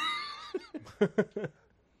Kyle.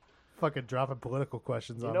 Fucking dropping political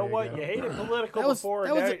questions You on know me what? again. You hated political That was- before.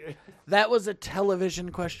 that was now a- you- That was a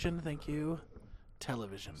television question. Thank you.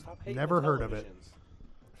 Television. Stop hating Never the heard of it.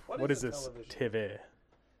 televisions. What is a this? television? TV.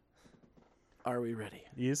 Are we ready?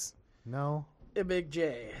 Yes? No. Big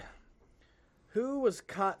J. Who was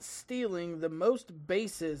caught stealing the most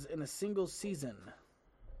bases in a single season?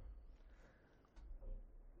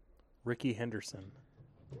 Ricky Henderson.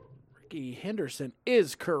 Ricky Henderson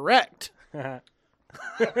is correct.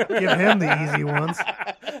 Give him the easy ones.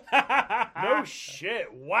 No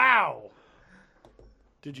shit. Wow.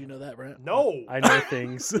 Did you know that, Brent? No. I know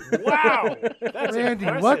things. Wow. That's Randy,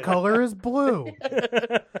 impressive. what color is blue?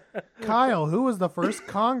 Kyle, who was the first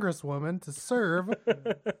congresswoman to serve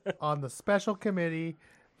on the special committee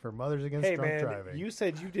for Mothers Against Hey Drunk man, Driving? you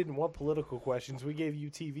said you didn't want political questions. We gave you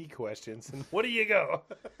TV questions, and what do you go?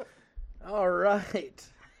 All right.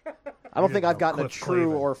 I don't think I've gotten a Cliff true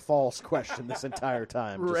Clavin. or false question this entire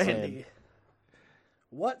time. Just saying. Randy.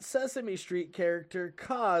 What Sesame Street character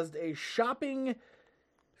caused a shopping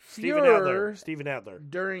Steven Adler. furor Steven Adler.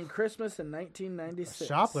 during Christmas in 1996?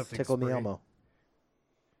 Shoplifting Tickle me spree. Elmo.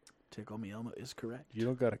 Tickle Me Elmo is correct. You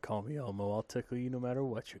don't gotta call me Elmo. I'll tickle you no matter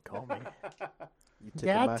what you call me. You tickle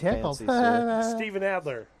Dad my tickles. fancy, sir. Steven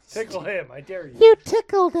Adler. Tickle him. I dare you. You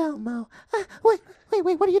tickled Elmo. Wait,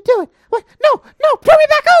 what are you doing? What? No, put me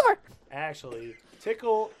back over. Actually,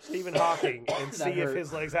 tickle Stephen Hawking and see if hurt.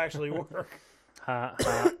 his legs actually work. Ha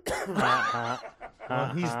ha ha ha.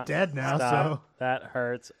 Well, he's dead now, Stop. so That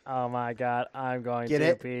hurts. Oh my god, I'm going Get to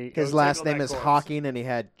it? pee. His Go last tickle name that is corpse. Hawking, and he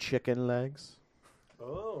had chicken legs.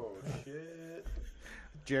 Oh, shit.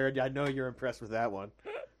 Jared, I know you're impressed with that one.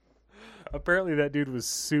 Apparently, that dude was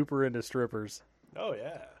super into strippers. Oh,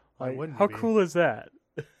 yeah. Like, wouldn't how be? cool is that?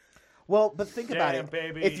 Well, but think about Damn, it.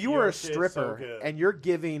 baby, If you your were a shit's so stripper good. and you're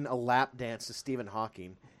giving a lap dance to Stephen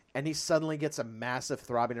Hawking, and he suddenly gets a massive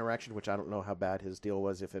throbbing erection, which I don't know how bad his deal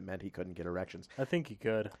was if it meant he couldn't get erections. I think he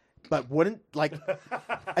could. But wouldn't, like,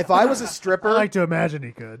 if I was a stripper, I like to imagine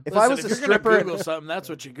he could. if I was if a you're gonna stripper, Google something, that's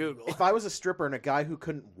what you Google. if I was a stripper and a guy who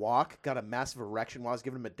couldn't walk got a massive erection while I was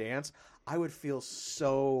giving him a dance, I would feel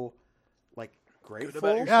so, like, grateful.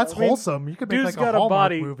 about Yeah, that's I mean, wholesome. You could make Dude's like got a a Hallmark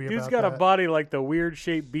body. movie Dude's about got that. a body like the weird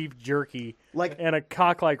shaped beef jerky, Like, and a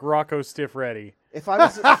cock like Rocco Stiff Ready. if I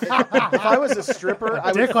was, if I was a stripper,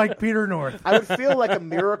 I Dick would, like Peter North. I would feel like a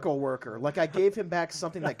miracle worker. Like I gave him back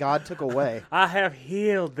something that God took away. I have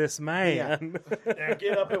healed this man. Now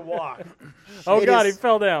get up and walk. Oh It god, is- he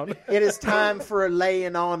fell down. It is time for a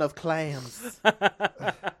laying on of clams.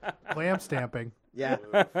 Lamb stamping. Yeah.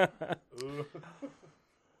 Ooh.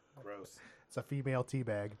 Gross. It's a female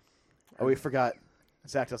teabag. Oh, we forgot.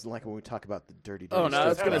 Zach doesn't like it when we talk about the dirty. Oh, no, I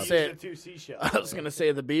was stuff. gonna How say use it. the two seashells. I was going to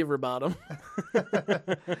say the beaver bottom.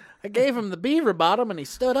 I gave him the beaver bottom and he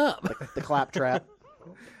stood up. the clap trap.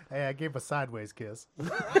 Hey, I gave a sideways kiss.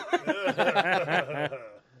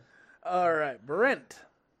 All right, Brent.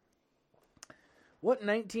 What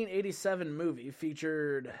 1987 movie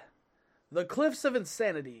featured the Cliffs of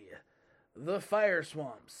Insanity, the Fire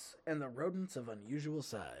Swamps, and the Rodents of Unusual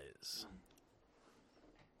Size?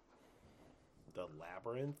 The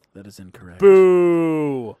Labyrinth. That is incorrect.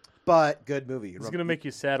 Boo! But good movie. It's gonna make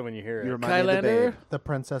you sad when you hear You it. remind me of the Kylander, Babe. The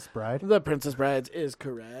Princess Bride. The Princess Brides is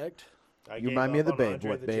correct. I You gave remind me up of the on Babe. Andre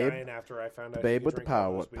What, the Babe? Giant after I found out Babe he with could the drink all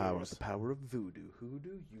power. those What power? beers. The power of voodoo. Who do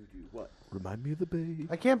you do? What? Remind me of the Babe.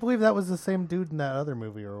 I can't believe that was the same dude in that other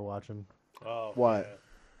movie we were watching. Oh, What? yeah.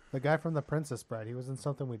 The guy from The Princess Bride. He was in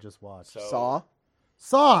something we just watched. So- Saw.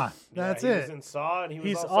 Saw. Yeah, That's he it. was in Saw, and he was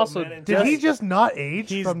He's also, also Men in Did he Black. just not age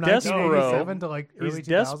He's from Despero. 1987 to like early He's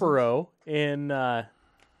 2000s? Despero in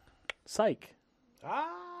Psych.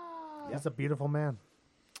 Ah. He's a beautiful man.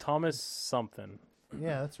 Thomas something.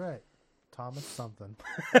 Yeah, that's right. Thomas something.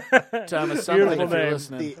 Thomas, something Beautiful if you're name.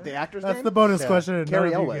 listening. The actor's That's name? the bonus Yeah. question. And Carrie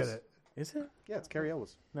none of you Elwes. get it. Is it? Yeah, it's Carrie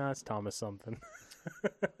Elwes. No, it's Thomas something.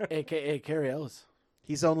 A.K.A. Carrie Ellis.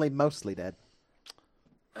 He's only mostly dead.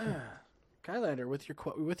 Kylander, with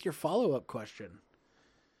your follow-up question.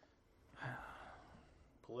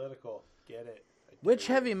 Political. Get it. I Which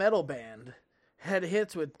dare you. heavy metal band had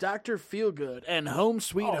hits with Dr. Feelgood and Home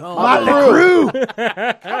Sweet Home? Motley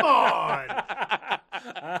Crue. Come on.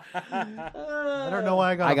 I don't know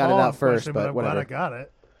why I got. I a got it follow-up out first, question, but I'm glad whatever. I got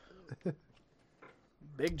it.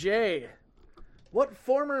 Big J. What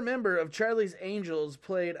former member of Charlie's Angels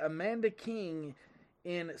played Amanda King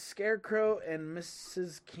in Scarecrow and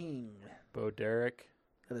Mrs. King? Bo Derek.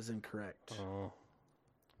 That is incorrect. Oh.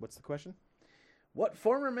 What's the question? What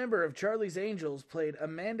former member of Charlie's Angels played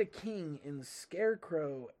Amanda King in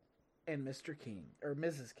Scarecrow and Mr. King or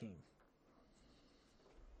Mrs. King?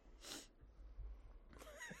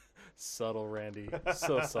 Subtle, Randy.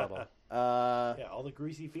 So subtle. Yeah, all the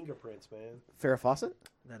greasy fingerprints, man. Farrah Fawcett?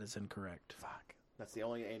 That is incorrect. Fuck. That's the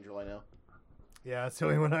only angel I know. Yeah, it's the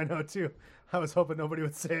only one I know too. I was hoping nobody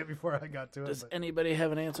would say it before I got to it. Does But anybody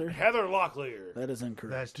have an answer? Heather Locklear. That is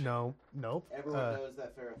incorrect. that's nope. Everyone knows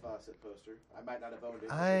that Farrah Fawcett poster. I might not have owned it.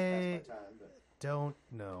 'cause I- it was past my time, but Don't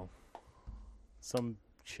know. Some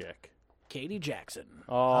chick. Katie Jackson.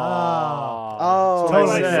 Oh. Oh,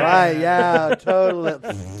 Totally right. Yeah,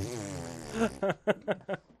 totally.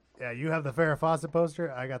 Yeah, you have the Farrah Fawcett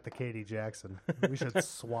poster. I got the Katie Jackson. We should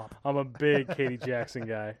swap. I'm a big Katie Jackson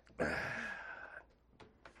guy.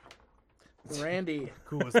 Randy.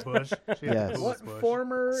 Coolest bush. She had Yes. the What coolest bush.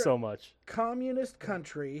 former So much. communist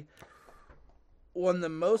country won the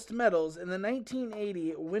most medals in the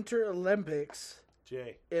 1980 Winter Olympics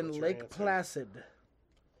Jay. in what's your Lake answer? Placid?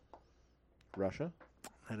 Russia?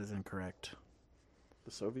 That is incorrect.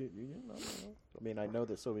 The Soviet Union? I don't know. I mean, I know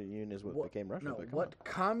the Soviet Union is what became Russia. No, but come what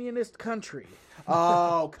communist country?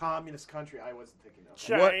 on. Oh, communist country. I wasn't thinking of.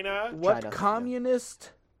 China. What China, yeah.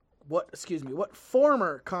 communist? What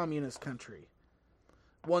former communist country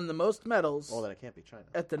won the most medals Well, then it can't be China.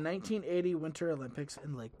 at the 1980 Winter Olympics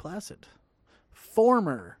in Lake Placid?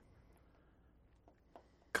 Former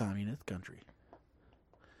communist country.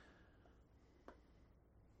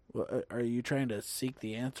 Well, are you trying to seek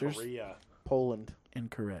the answers? Korea. Poland.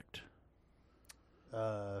 Incorrect.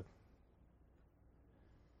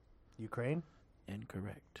 Ukraine.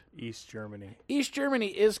 Incorrect. East Germany. East Germany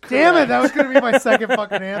is correct. Damn it! That was going to be my second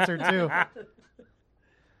fucking answer too.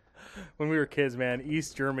 When we were kids, man,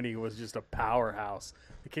 East Germany was just a powerhouse.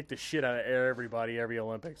 They kicked the shit out of everybody every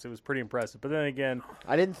Olympics. It was pretty impressive. But then again,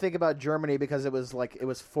 I didn't think about Germany because it was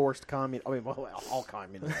forced communism. I mean, well, all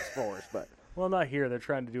communism is forced, but well, not here. They're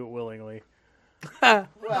trying to do it willingly. yeah,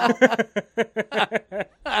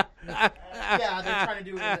 they're trying to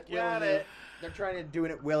do it. They're trying to do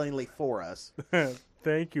it willingly for us.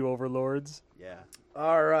 Thank you, overlords. Yeah.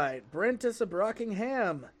 All right, Brentus of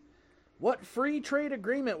Brockingham. What free trade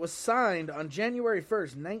agreement was signed on January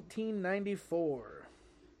 1st, 1994?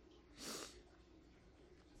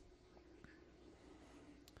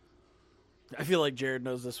 I feel like Jared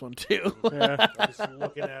knows this one too. Yeah. I'm just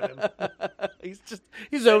looking at him.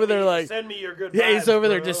 he's over there like, Send me your good. yeah, he's vibes, over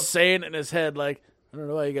there bro. just saying it in his head like, I don't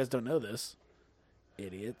know why you guys don't know this.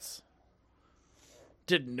 Idiots.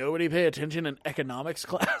 Did nobody pay attention in economics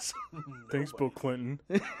class? Thanks, Bill Clinton.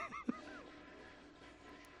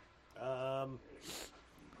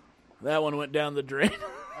 That one went down the drain.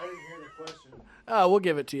 I didn't hear the question. Oh, we'll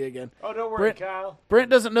give it to you again. Oh, don't worry, Brent- Kyle. Brent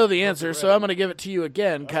doesn't know the answer, so I'm going to give it to you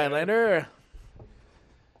again, Kylander.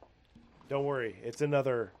 Don't worry. It's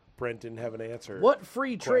another Brent didn't have an answer. What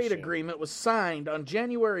free trade Question. agreement was signed on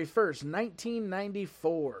January 1st,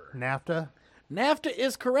 1994? NAFTA. NAFTA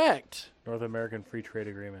is correct. North American Free Trade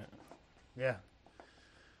Agreement. Yeah.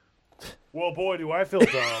 Well, boy, do I feel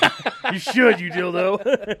dumb. You should, you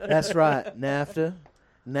dildo. That's right. NAFTA.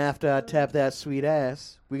 NAFTA, I tap that sweet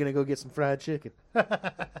ass. We're going to go get some fried chicken.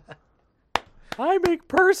 I make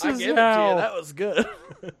purses I give it to now. you. That was good.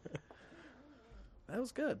 That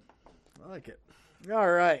was good. I like it. All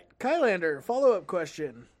right. Kylander, follow-up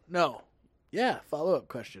question. No. Yeah, follow-up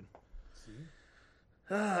question.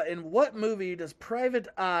 In what movie does Private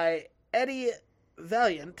Eye Eddie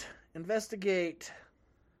Valiant investigate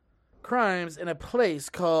crimes in a place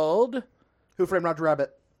called... Who Framed Roger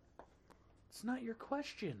Rabbit? It's not your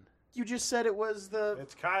question. You just said it was the...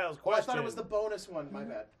 It's Kyle's Oh, I question. thought it was the bonus one. My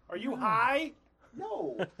bad. Are you high?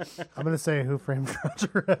 No. I'm going to say Who Framed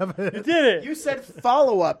Roger Rabbit. Did it? You said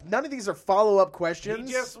follow-up. None of these are follow-up He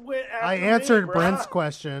questions. just went after I me, answered bruh. Brent's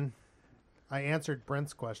question.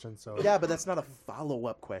 So Yeah, but that's not a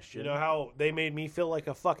follow-up question. You know how they made me feel like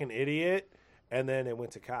a fucking idiot, and then it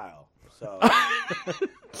went to Kyle. So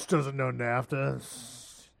just doesn't know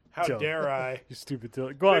NAFTA. how Joe. dare I? You stupid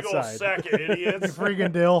dildo. Go Big old outside. sack of idiots.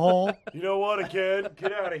 Freaking dill hole. You know what, again?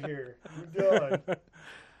 Get out of here. We're done.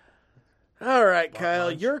 All right,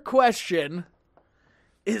 Kyle, your question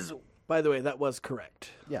is... By the way, that was correct.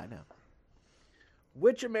 Yeah, I know.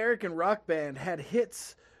 Which American rock band had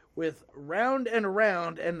hits with Round and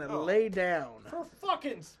Round and Lay Down? For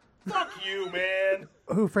fucking fuck you, man.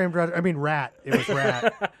 Who Framed Roger? I mean, Rat. It was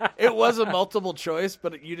Rat. It was a multiple choice,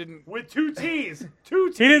 but you didn't... With two T's. Two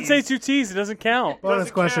T's. He didn't say two T's. It doesn't count. Bonus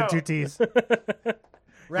Doesn't question, count. 2 T's.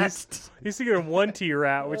 Rat. He's thinking of one T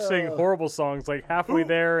rat, which sang horrible songs like halfway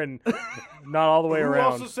there and not all the way Who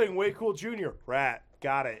around. also sang Way Cool Jr.? Rat.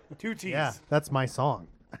 Got it. Two T's. Yeah, that's my song.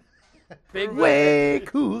 Big Way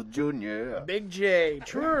Cool Junior. Big J.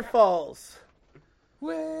 True or false?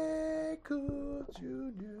 Way Cool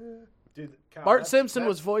Junior. Dude, Kyle, Bart that's- Simpson that's-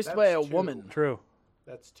 was voiced that's by a two. woman. True.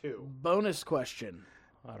 That's two. Bonus question.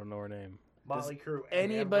 I don't know her name. Molly Crew. and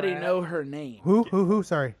Anybody Rat. know her name? Who?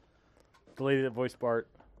 Sorry. The lady that voiced Bart.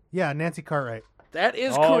 Yeah, Nancy Cartwright. That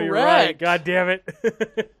is Oh, correct. you're right. God damn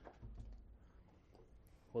it.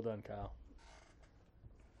 Well done, Kyle.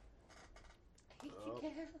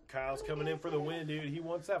 Kyle's coming in for the win, dude. He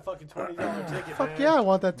wants that fucking $20 ticket, Fuck man. yeah, I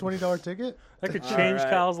want that $20 ticket. That could change right.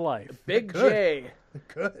 Kyle's life. Big J.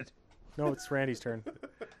 Good. No, it's Randy's turn.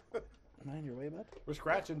 Mind your way, bud. We're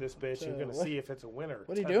scratching this bitch and gonna see if it's a winner.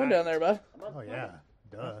 What are you doing down there, bud? Oh yeah.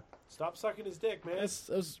 Duh. Stop sucking his dick, man.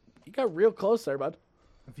 You got real close there, bud.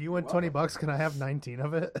 If you win $20, can I have 19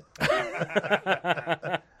 of it?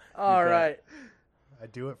 All right. I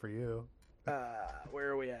do it for you. Where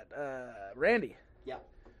are we at? Randy. Yeah.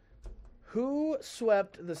 Who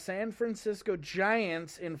swept the San Francisco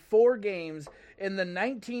Giants in 4 games in the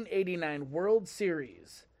 1989 World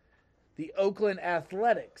Series? The Oakland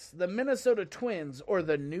Athletics, the Minnesota Twins, or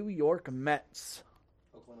the New York Mets?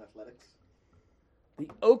 Oakland Athletics. The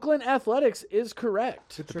Oakland Athletics is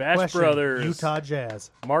correct. It's The your Bash question, Brothers. Utah Jazz.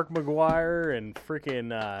 Mark McGuire and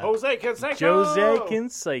freaking Jose Canseco. Jose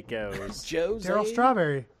Canseco's. Jose. Daryl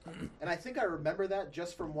Strawberry. And I think I remember that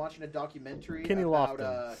just from watching a documentary Kenny about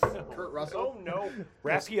Lofton. Kurt Russell. Oh no,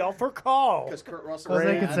 Rapsky for call. Because Kurt Russell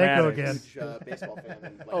Jose was Canseco a again. huge baseball fan.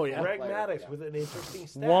 And, like, Oh, yeah. Greg player. Maddox Yeah. with an interesting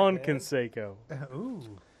stat. Juan man. Canseco. Ooh.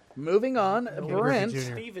 Moving on, Brent. Jr.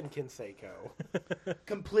 Steven Canseco.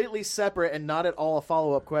 Completely separate and not at all a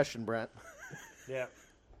follow-up question, Brent. Yeah.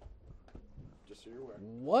 Just so you're aware.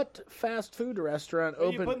 What fast food restaurant Why are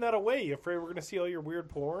you opened? putting that away? You afraid we're going to see all your weird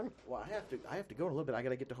porn? Well, I have to go in a little bit. I got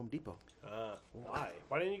to get to Home Depot. Why?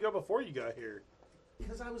 Why didn't you go before you got here?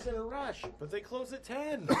 Because I was in a rush. But they close at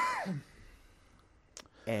 10.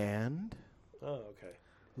 And Oh, okay.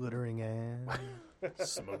 Littering and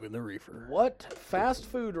Smoking the reefer. What fast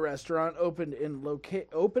food restaurant opened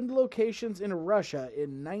locations in Russia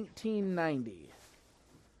in 1990?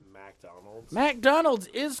 McDonald's. McDonald's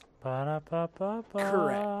is Ba-da-ba-ba-ba.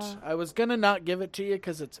 correct. I was gonna not give it to you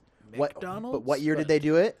because it's what? McDonald's. But what year did they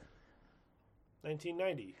do it?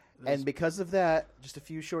 1990. And because of that, just a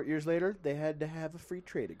few short years later, they had to have a free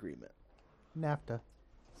trade agreement. NAFTA.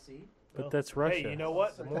 See? But that's Russia. Hey, you know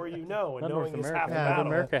what? The more you know, and Not knowing North is America. half the Yeah, North battle.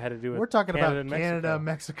 America had to do it. We're talking Canada about and Canada,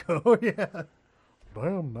 Mexico. Mexico. Yeah.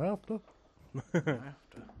 Damn NAFTA.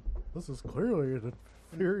 This is clearly an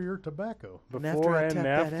inferior tobacco. Before and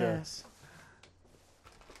after.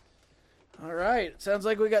 All right. Sounds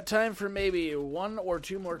like we got time for maybe 1 or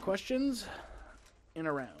 2 more questions in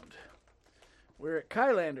a round. We're at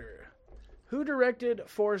Kylander. Who directed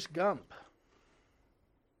Forrest Gump?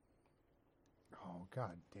 Oh,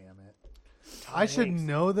 god damn it. I should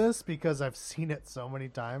know this because I've seen it so many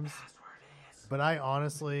times. But I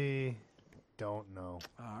honestly don't know.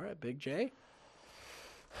 All right, Big J.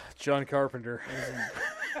 John Carpenter.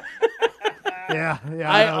 Yeah, I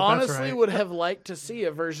that's honestly right. would have liked to see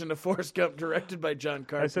a version of Forrest Gump directed by John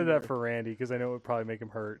Carpenter. I said that for Randy because I know it would probably make him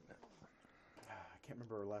hurt. I can't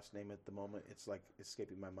remember her last name at the moment. It's like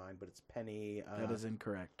escaping my mind, but it's Penny. That is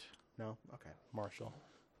incorrect. No? Okay. Marshall.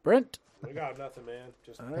 Brent, We got nothing, man.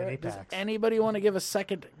 Just all Penny right, does Packs. anybody want to give a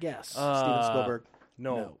second guess? Steven Spielberg.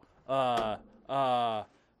 No. No.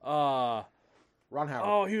 Ron Howard.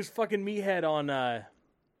 Oh, he was fucking meathead on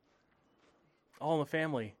All in the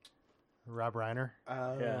Family. Rob Reiner.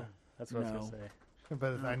 Yeah, that's what I was No. gonna say.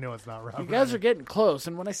 But I know it's not Rob You guys Reiner. are getting close,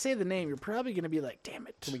 and when I say the name, you're probably going to be like, damn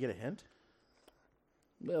it. Can we get a hint?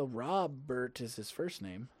 Well, Robert is his first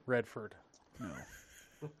name. Redford. No.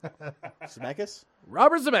 Zemeckis?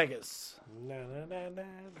 Robert Zemeckis. na, na, na, na,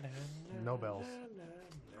 na, No bells.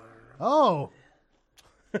 Oh,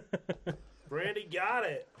 Randy got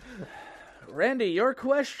it. Randy, your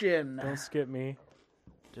question. Don't skip me.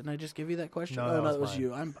 Didn't I just give you that question? No, oh, that no, was that was mine.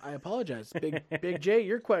 you. I apologize. Big J,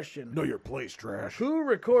 your question. Know your place, trash. Who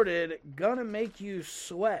recorded Gonna Make You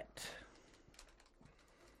Sweat?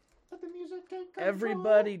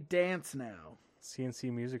 Everybody dance now.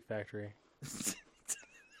 CNC Music Factory.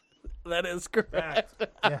 That is correct.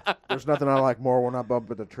 There's nothing I like more when I bump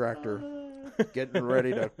at the tractor, getting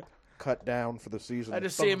ready to cut down for the season. I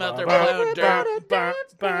just see him out there plowing dirt.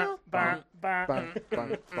 Bang, bang,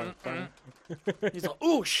 bang. He's like,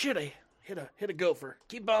 "Ooh, shit! I hit a gopher.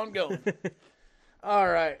 Keep on going." All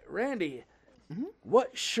right, Randy.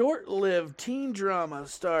 What short-lived teen drama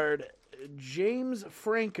starred James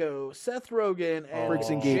Franco, Seth Rogen, and Freaks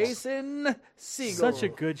and Geeks. Jason Segel? Such a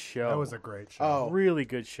good show. that was a great show. Oh. really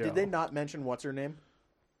good show. Did they not mention what's her name?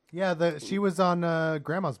 Yeah, she was on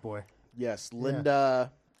Grandma's Boy. Yes,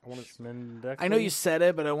 Linda. Schmendeckley? I know you said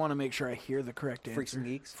it, but I want to make sure I hear the correct answer. Freaks and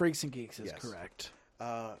Geeks? Freaks and Geeks is Yes. correct.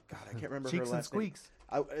 God, I can't remember Cheeks her and last name. Squeaks.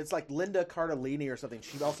 It's like Linda Cardellini or something.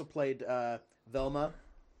 She also played Velma.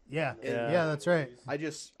 Yeah. Yeah. yeah, that's right. I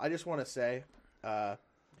just want to say, The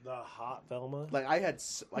hot Velma. like I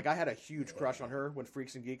had a huge crush on her when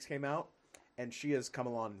Freaks and Geeks came out, and she has come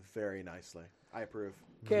along very nicely. I approve.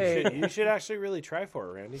 Okay, You should actually really try for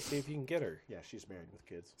her, Randy. See if you can get her. Yeah, she's married with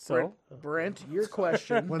kids. So, Brent, your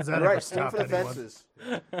question. When's that You're ever right, swing stopped for the anyone? fences.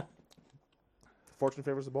 Fortune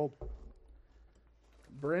favors the bold.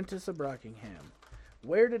 Brentus of Brockingham.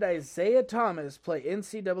 Where did Isaiah Thomas play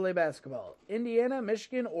NCAA basketball? Indiana,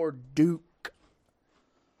 Michigan, or Duke?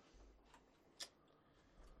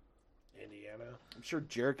 Indiana. I'm sure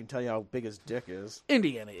Jared can tell you how big his dick is.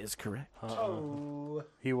 Indiana is correct. Oh.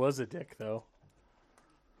 he was a dick, though.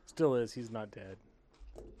 Still is. He's not dead.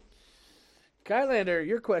 Kylander,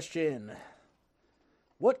 your question.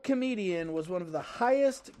 What comedian was one of the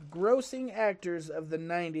highest grossing actors of the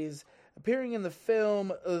 90s, appearing in the film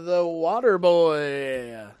The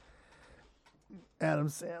Waterboy? Adam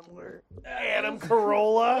Sandler. Adam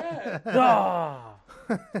Carolla. Ah,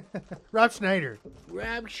 Rob Schneider.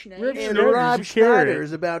 Rob Schneider. And Schneider's Rob a carrot. Schneider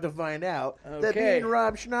is about to find out that Okay. being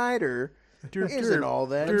Rob Schneider isn't all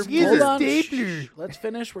that. Hold on. stapler. Let's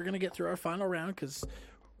finish. We're going to get through our final round because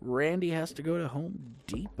Randy has to go to Home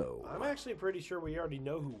Depot. I'm actually pretty sure we already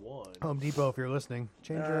know who won. Home Depot, if you're listening,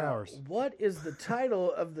 change your hours. What is the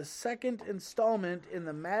title of the second installment in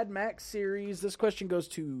the Mad Max series? This question goes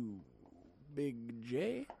to Big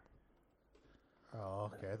J.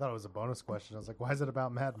 Oh, okay. I thought it was a bonus question. I was like, why is it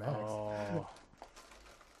about Mad Max? oh.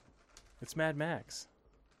 It's Mad Max.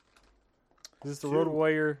 This is the Road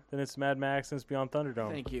Warrior, then it's Mad Max, and it's Beyond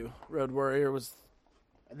Thunderdome. Thank you. Road Warrior was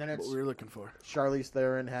And then what it's we were looking for. Charlize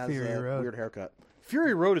Theron has Fury a Road. weird haircut.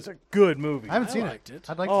 Fury Road is a good movie. I haven't seen liked it.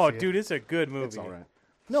 I'd like Oh, to see dude, it's a good movie. It's all right.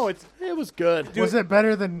 No, it's It was good. it. Was it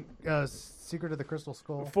better than Secret of the Crystal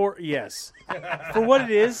Skull? yes. For what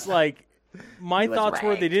it is, like my thoughts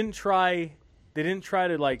were they didn't try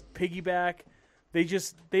to like piggyback.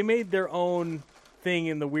 They made their own thing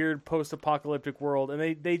in the weird post-apocalyptic world, and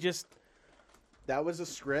they just That was a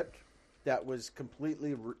script that was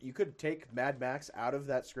completely. You could take Mad Max out of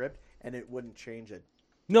that script, and it wouldn't change a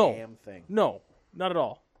no, damn thing. no, not at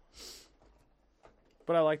all.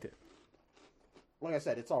 But I liked it. Like I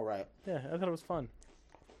said, it's all right. Yeah, I thought it was fun.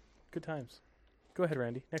 Good times. Go ahead,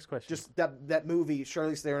 Randy. Next question. Just that movie,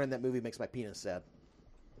 Charlize Theron in that movie makes my penis sad.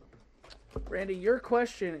 Randy, your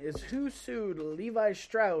question is who sued Levi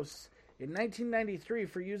Strauss in 1993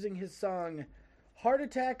 for using his song Heart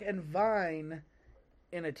Attack and Vine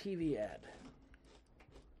in a TV ad?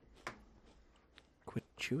 Quit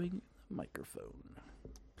chewing the microphone,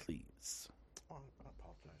 please. I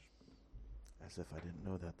apologize. As if I didn't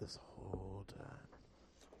know that this whole time.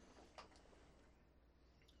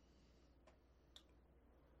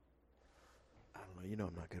 I don't know. You know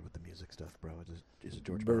I'm not good with the music stuff, bro. Is it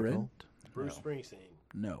George Michael? Brent? Bruce Springsteen.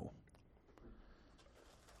 No.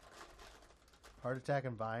 Heart Attack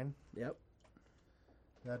and Vine? Yep.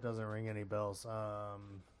 That doesn't ring any bells.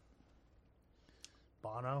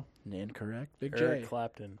 Bono? Incorrect. Big Eric J.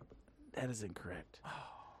 Clapton. That is incorrect.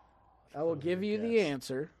 I will give you the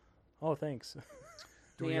answer. Oh, thanks. Do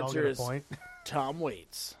The we all answer get a is point? Tom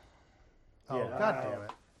Waits. Oh, Yeah. God damn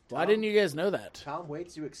it. Why didn't you guys know that? Tom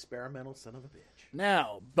Waits, you experimental son of a bitch.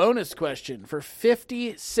 Now, bonus question for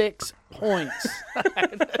 56 points.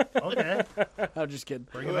 Okay. I'm just kidding.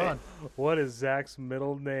 Bring it on. What is Zach's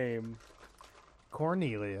middle name?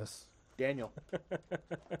 Cornelius. Daniel.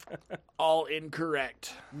 All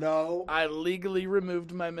incorrect. No. I legally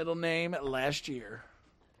removed my middle name last year.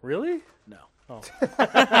 Really? No. No.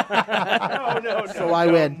 So I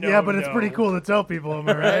win. Yeah, but it's pretty cool to tell people, am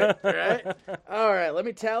I right? Right? All right, let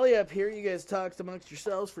me tally up here. You guys talk amongst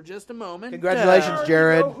yourselves for just a moment. Congratulations,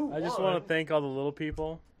 Jared. I just want to thank all the little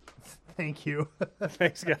people. Thank you.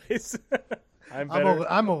 Thanks, guys. I'm better.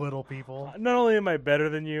 I'm a little people. Not only am I better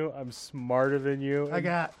than you, I'm smarter than you. I and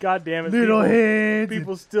got God damn it, little people, heads,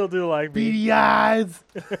 people still do like me. beady eyes.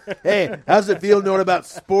 Hey, how's it feel knowing about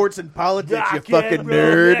sports and politics, you fucking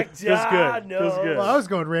nerd? Feels good. Feels good. Well, I was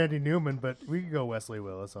going Randy Newman, but we could go Wesley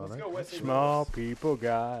Willis on it. Small people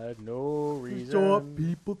got no reason. Short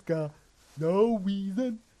people got no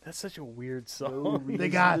reason. That's such a weird song. They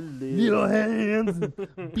got little hands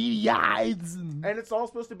and beady eyes. And And it's all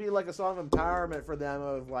supposed to be like a song of empowerment for them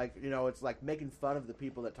of like, you know, it's like making fun of the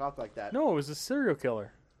people that talk like that. No, it was a serial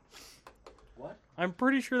killer. What? I'm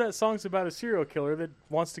pretty sure that song's about a serial killer that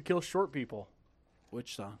wants to kill short people.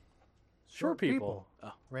 Which song? Short people.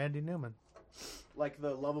 Randy Newman. Like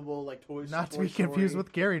the lovable, like toys. Not to be confused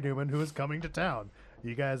with Gary Newman, who is coming to town.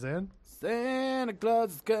 You guys in? Santa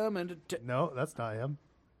Claus is coming to town. No, that's not him.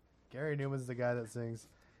 Gary Newman's the guy that sings,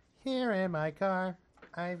 "Here in my car,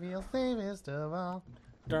 I feel safest of all."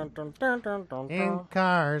 Dun, dun, dun, dun, dun, In dun,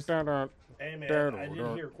 cars. dun, dun. Hey, man, I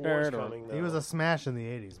didn't hear Quartz coming, though. He was a smash in the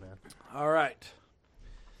 80s, man. All right.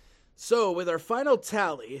 So, with our final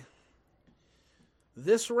tally,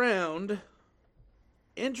 this round,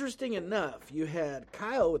 interesting enough, you had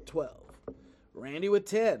Kyle with 12, Randy with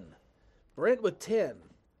 10, Brent with 10,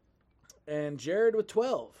 and Jared with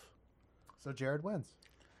 12. So Jared wins.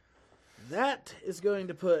 That is going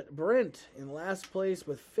to put Brent in last place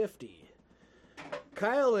with 50,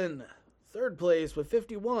 Kyle in third place with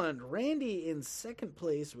 51, Randy in second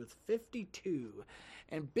place with 52,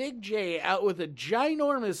 and Big J out with a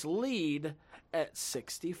ginormous lead at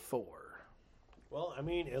 64. Well, I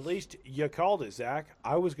mean, at least you called it, Zach.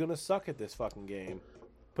 I was going to suck at this fucking game.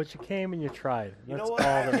 But you came and you tried. You That's know what? all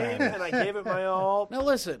I that came matters. and I gave it my all. Now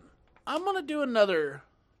listen, I'm gonna do another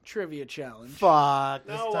trivia challenge. Fuck.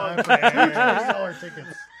 No Time one for $20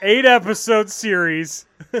 tickets. 8-episode series.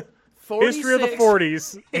 46, History of the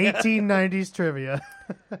 40s. 1890s trivia.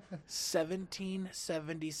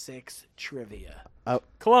 1776 trivia.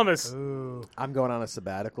 Columbus. Ooh. I'm going on a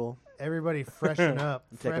sabbatical. Everybody freshen up.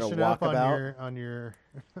 taking a Freshen up on walkabout. your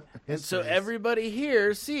And so histories. everybody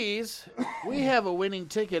here sees we have a winning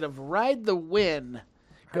ticket of Ride the Win How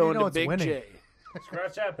do you going know to it's Big winning? J.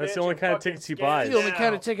 Scratch that That's bitch the only and kind of fucking tickets he scan buys. it The only now.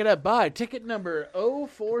 kind of ticket I buy. Ticket number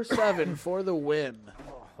 047 for the win.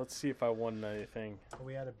 Let's see if I won anything. Are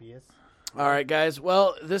we out of BS? All right, guys.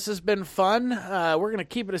 Well, this has been fun. We're going to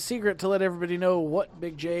keep it a secret to let everybody know what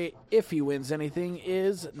Big J, if he wins anything,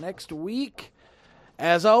 is next week.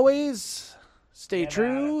 As always, stay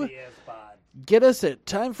true. Get us at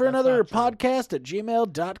time for another not true. podcast at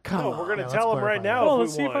gmail.com. No, we're going to Yeah, let's tell him right clarify now Oh, if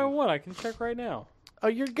let's we see if I won. won. I can check right now. Oh,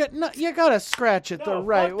 you're getting you got to scratch it the No,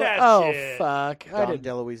 right fuck way. that Oh, shit. fuck. I Dom did.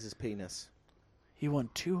 DeLuise's penis. He won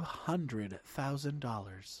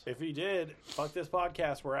 $200,000. If he did, fuck this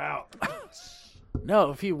podcast. We're out.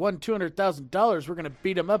 No, if he won $200,000, we're going to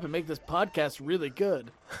beat him up and make this podcast really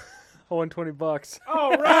good. I won $20.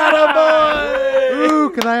 All right. Ooh,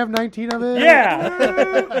 can I have 19 of it?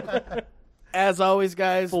 Yeah. As always,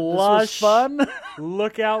 guys, Flush. this was fun.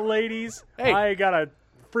 Look out, ladies. Hey. I got a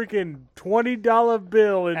freaking $20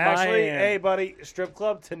 bill in my Actually, hand. hey, buddy, strip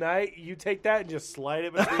club tonight. You take that and just slide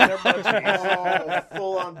it between their butt cheeks. Oh,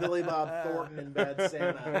 full on Billy Bob Thornton in Bad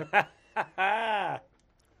Santa.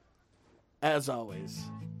 As always,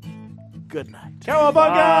 good night. Cowabunga!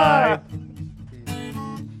 Bye.